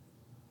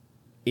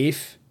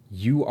if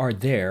you are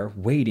there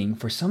waiting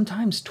for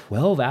sometimes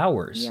 12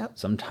 hours, yep.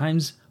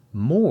 sometimes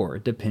more,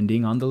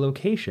 depending on the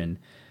location,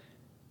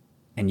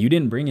 and you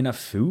didn't bring enough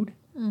food,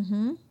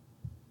 mm-hmm.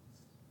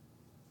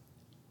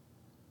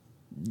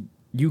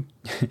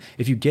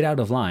 If you get out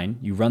of line,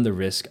 you run the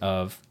risk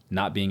of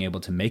not being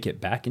able to make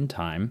it back in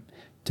time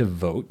to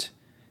vote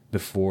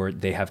before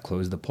they have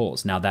closed the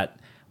polls. Now,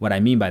 what I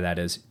mean by that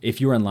is,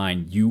 if you're in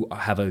line, you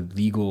have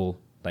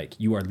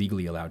you are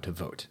legally allowed to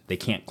vote. They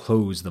can't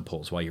close the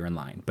polls while you're in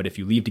line. But if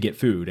you leave to get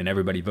food and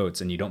everybody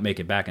votes and you don't make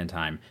it back in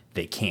time,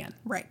 they can.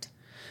 Right.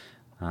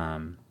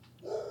 And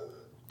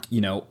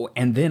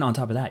then on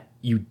top of that,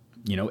 you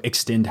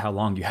extend how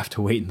long you have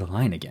to wait in the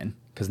line again,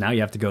 because now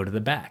you have to go to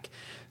the back.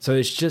 So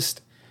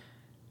it's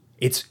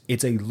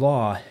a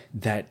law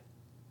that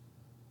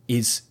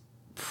is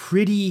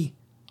pretty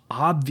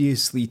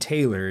obviously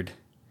tailored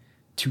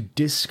to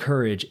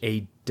discourage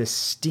a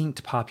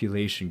distinct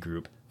population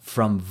group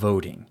from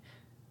voting.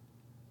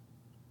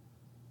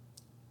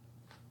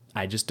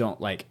 I just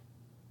don't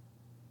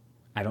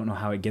I don't know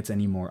how it gets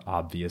any more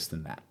obvious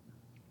than that.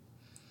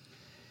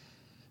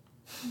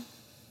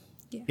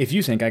 Yeah. If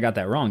you think I got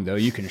that wrong, though,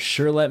 you can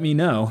sure let me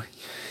know.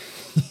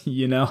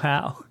 You know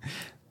how?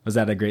 Was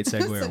that a great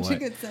segue or what? Such a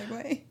good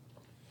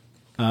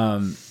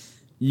segue.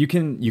 You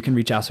can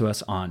reach out to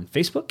us on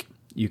Facebook.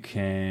 You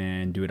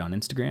can do it on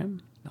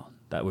Instagram. No,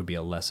 that would be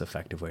a less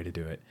effective way to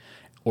do it.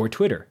 Or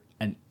Twitter,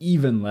 an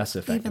even less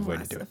effective way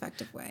to do it.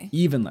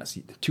 Even less.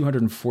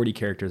 240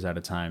 characters at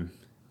a time.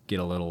 Get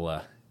a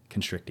little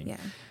constricting. Yeah.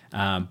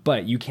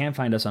 But you can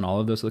find us on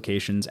all of those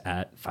locations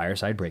at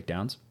Fireside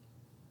Breakdowns.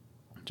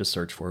 Just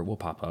search for it. We'll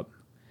pop up.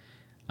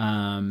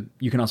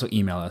 You can also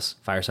email us,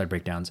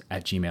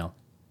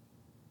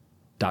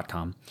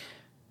 firesidebreakdowns@gmail.com.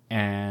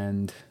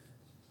 And,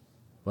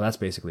 well, that's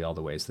basically all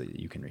the ways that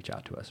you can reach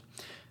out to us.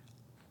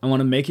 I want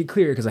to make it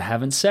clear, because I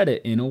haven't said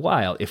it in a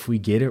while, if we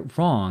get it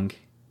wrong,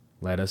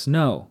 let us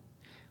know.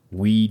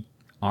 We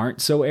aren't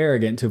so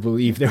arrogant to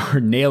believe that we're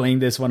nailing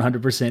this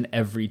 100%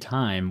 every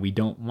time. We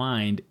don't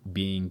mind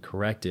being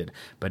corrected.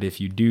 But if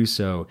you do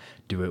so,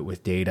 do it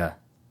with data.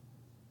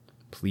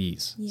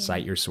 Please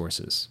cite your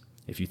sources.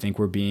 If you think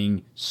we're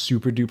being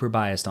super duper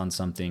biased on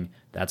something,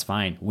 that's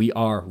fine. We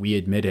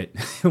admit it.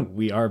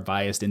 We are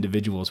biased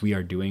individuals. We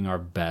are doing our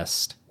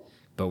best,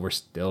 but we're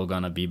still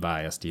going to be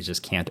biased. You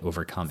just can't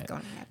overcome it. It's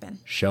going to happen.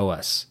 Show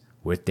us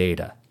with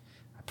data.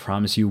 I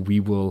promise you we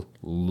will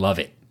love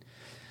it.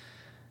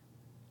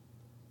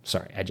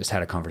 Sorry, I just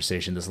had a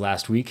conversation this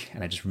last week,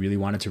 and I just really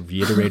wanted to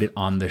reiterate it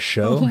on the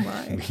show. Oh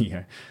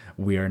my.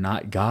 We are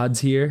not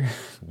gods here.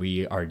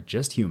 We are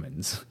just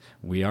humans.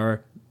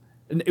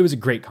 It was a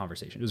great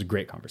conversation. It was a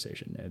great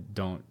conversation.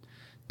 Don't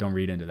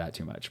read into that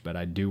too much, but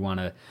I do want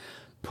to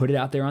put it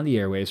out there on the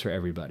airwaves for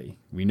everybody.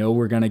 We know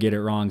we're going to get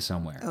it wrong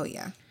somewhere. Oh,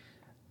 yeah.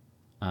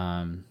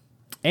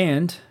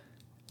 And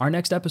our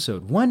next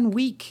episode, 1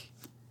 week.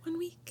 1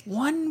 week.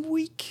 1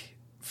 week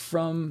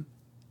from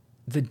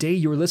the day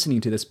you're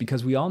listening to this,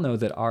 because we all know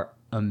that our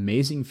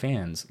amazing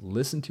fans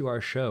listen to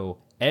our show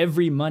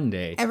every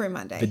Monday.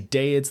 The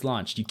day it's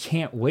launched. You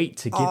can't wait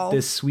to get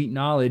this sweet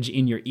knowledge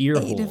in your ear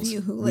holes. 8 of you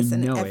who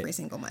listen every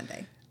single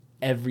Monday.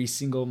 Every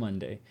single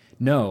Monday.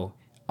 No,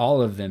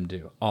 all of them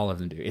do. All of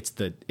them do. It's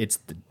the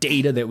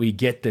data that we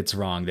get that's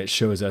wrong that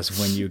shows us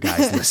when you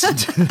guys listen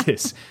to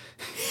this.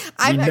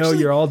 We know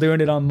you're all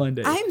doing it on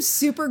Monday. I'm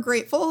super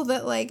grateful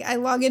that I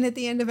log in at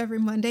the end of every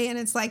Monday and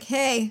it's like,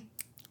 hey,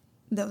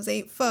 those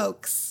 8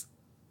 folks.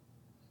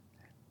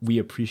 We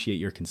appreciate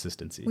your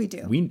consistency. We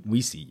do.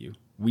 We see you.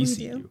 We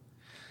see you.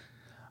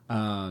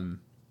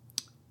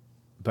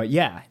 But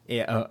yeah,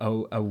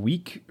 a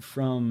week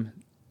from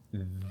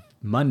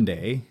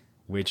Monday,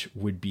 which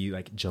would be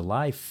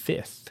July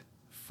 5th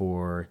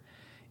for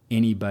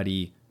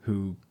anybody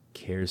who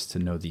cares to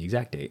know the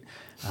exact date,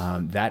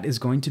 that is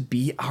going to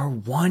be our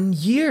 1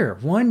 year.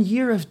 1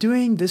 year of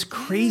doing this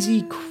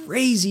crazy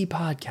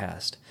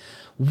podcast.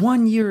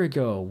 1 year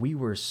ago, we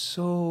were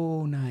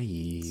so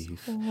naive.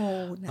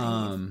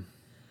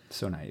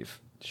 So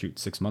naive. Shoot,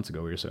 6 months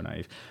ago, we were so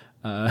naive.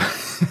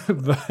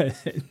 But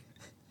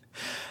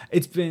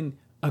it's been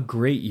a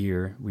great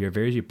year. We are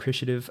very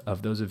appreciative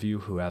of those of you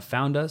who have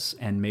found us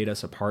and made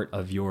us a part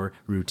of your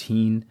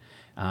routine.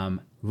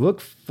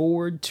 Look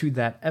forward to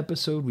that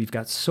episode. We've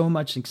got so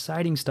much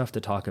exciting stuff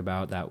to talk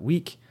about that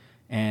week.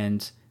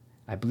 And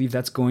I believe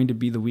that's going to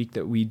be the week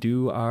that we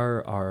do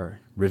our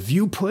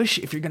review push,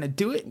 if you're going to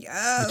do it.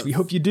 Yes. Which we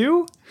hope you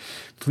do.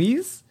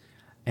 Please.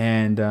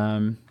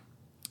 And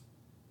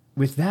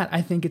with that,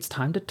 I think it's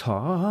time to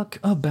talk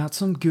about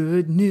some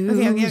good news.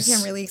 Okay,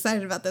 I'm really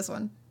excited about this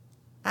one.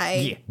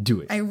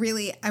 Do it. I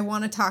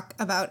want to talk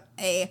about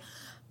a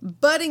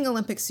budding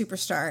Olympic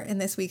superstar in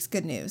this week's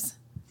good news.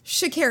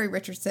 Sha'Carri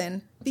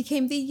Richardson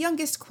became the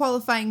youngest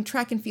qualifying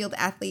track and field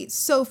athlete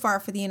so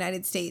far for the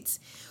United States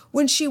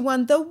when she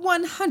won the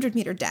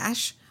 100-meter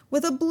dash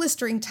with a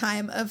blistering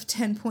time of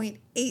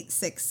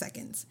 10.86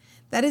 seconds.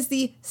 That is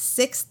the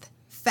 6th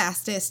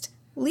fastest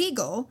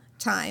legal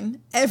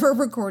time ever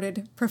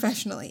recorded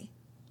professionally.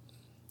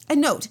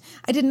 And note,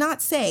 I did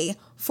not say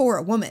for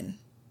a woman.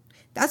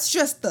 That's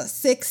just the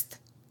 6th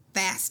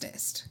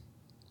fastest.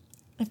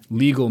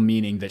 Legal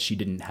meaning that she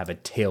didn't have a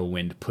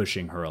tailwind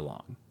pushing her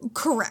along.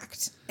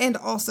 Correct. And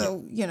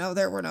also,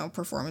 there were no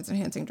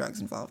performance-enhancing drugs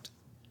involved.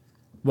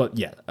 Well,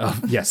 yeah.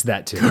 Yes,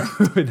 that too.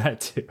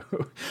 That too.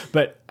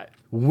 But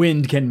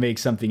wind can make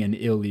something an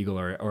illegal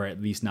or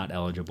at least not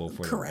eligible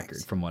for the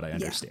record, from what I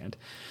understand.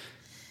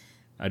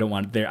 Yeah.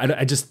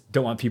 I just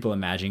don't want people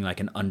imagining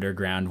an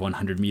underground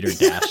 100-meter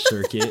dash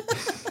circuit.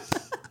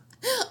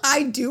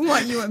 I do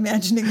want you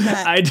imagining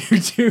that. I do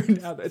too.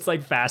 Now it's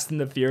like Fast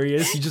and the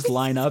Furious. You just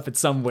line up at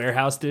some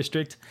warehouse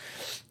district.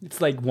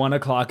 It's 1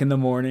 o'clock in the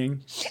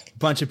morning.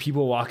 Bunch of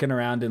people walking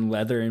around in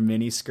leather and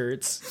mini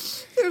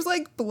skirts. There's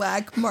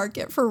black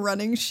market for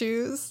running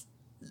shoes.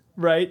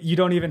 Right? You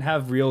don't even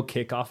have real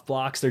kickoff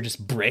blocks. They're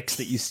just bricks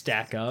that you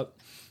stack up.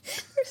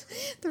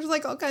 There's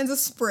like all kinds of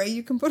spray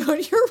you can put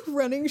on your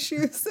running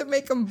shoes that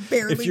make them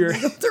barely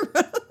legal to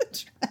run on the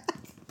track.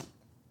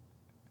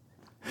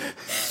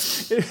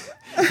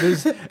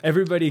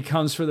 Everybody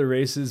comes for the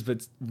races,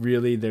 but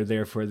really they're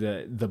there for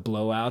the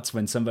blowouts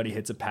when somebody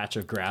hits a patch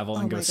of gravel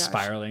and goes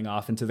spiraling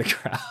off into the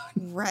crowd.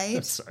 Right?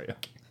 I'm sorry.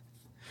 Okay.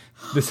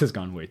 This has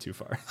gone way too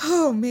far.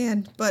 Oh,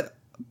 man. But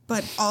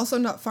also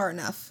not far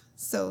enough.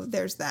 So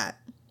there's that.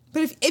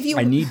 But if you...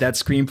 I need that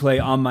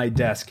screenplay on my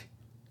desk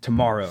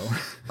tomorrow.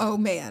 Oh,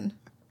 man.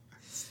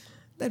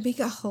 That'd make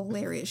a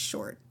hilarious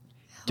short.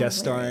 Guest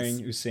starring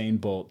Usain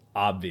Bolt,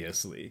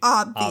 obviously.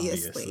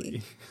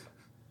 Obviously.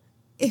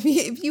 If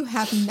you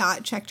have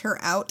not checked her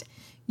out,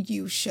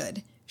 you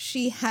should.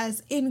 She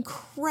has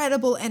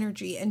incredible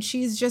energy, and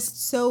she's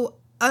just so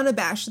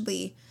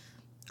unabashedly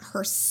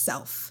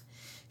herself.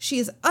 She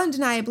is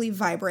undeniably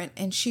vibrant,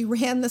 and she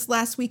ran this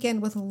last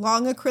weekend with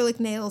long acrylic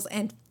nails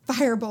and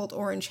firebolt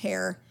orange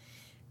hair.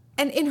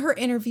 And in her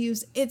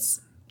interviews,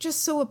 it's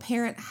just so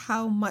apparent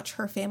how much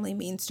her family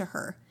means to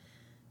her.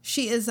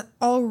 She is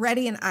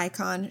already an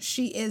icon.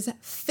 She is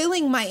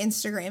filling my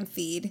Instagram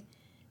feed.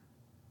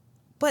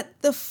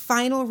 But the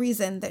final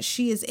reason that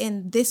she is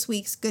in this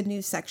week's Good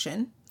News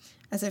section,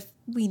 as if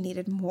we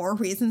needed more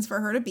reasons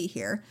for her to be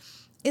here,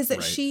 is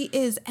that she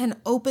is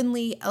an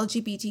openly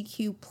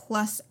LGBTQ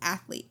plus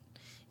athlete.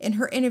 In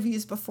her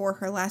interviews before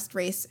her last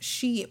race,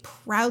 she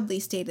proudly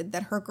stated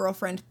that her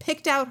girlfriend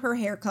picked out her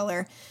hair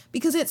color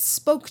because it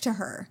spoke to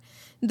her.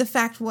 The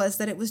fact was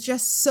that it was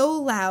just so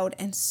loud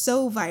and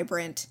so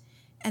vibrant,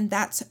 and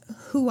that's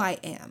who I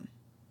am,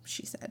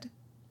 she said.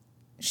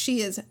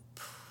 She is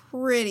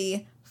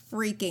pretty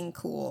freaking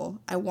cool.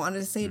 I wanted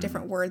to say a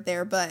different word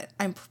there, but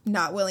I'm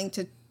not willing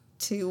to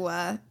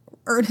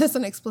earn us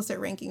an explicit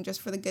ranking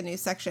just for the Good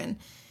News section.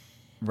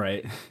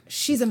 Right.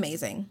 She's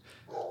amazing.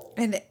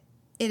 And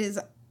it is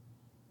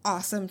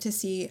awesome to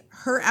see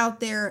her out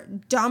there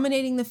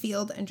dominating the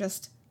field and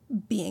just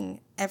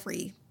being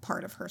every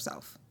part of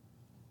herself.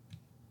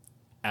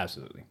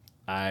 Absolutely.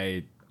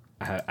 I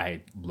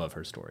love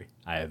her story.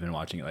 I have been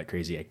watching it like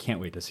crazy. I can't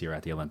wait to see her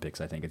at the Olympics.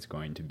 I think it's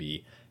going to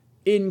be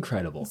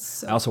incredible.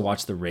 I also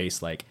watched the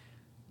race like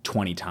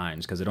 20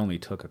 times because it only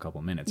took a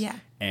couple minutes. Yeah.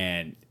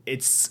 And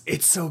it's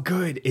so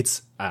good.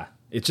 It's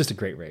just a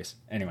great race.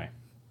 Anyway,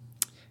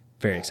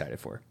 very excited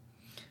for her.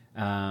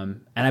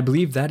 And I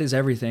believe that is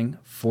everything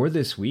for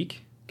this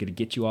week. Gonna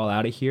get you all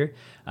out of here.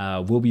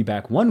 We'll be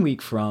back 1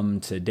 week from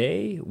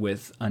today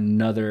with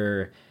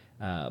another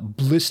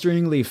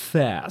blisteringly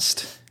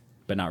fast,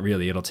 but not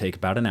really, it'll take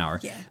about an hour,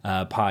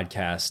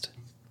 podcast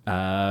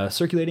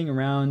circulating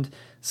around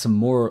some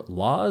more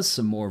laws,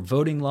 some more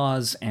voting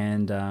laws,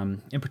 and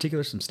in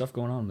particular, some stuff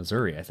going on in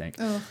Missouri, I think.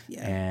 Oh,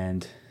 yeah.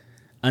 And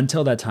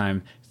until that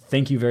time,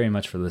 thank you very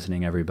much for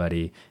listening,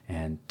 everybody,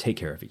 and take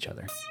care of each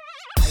other.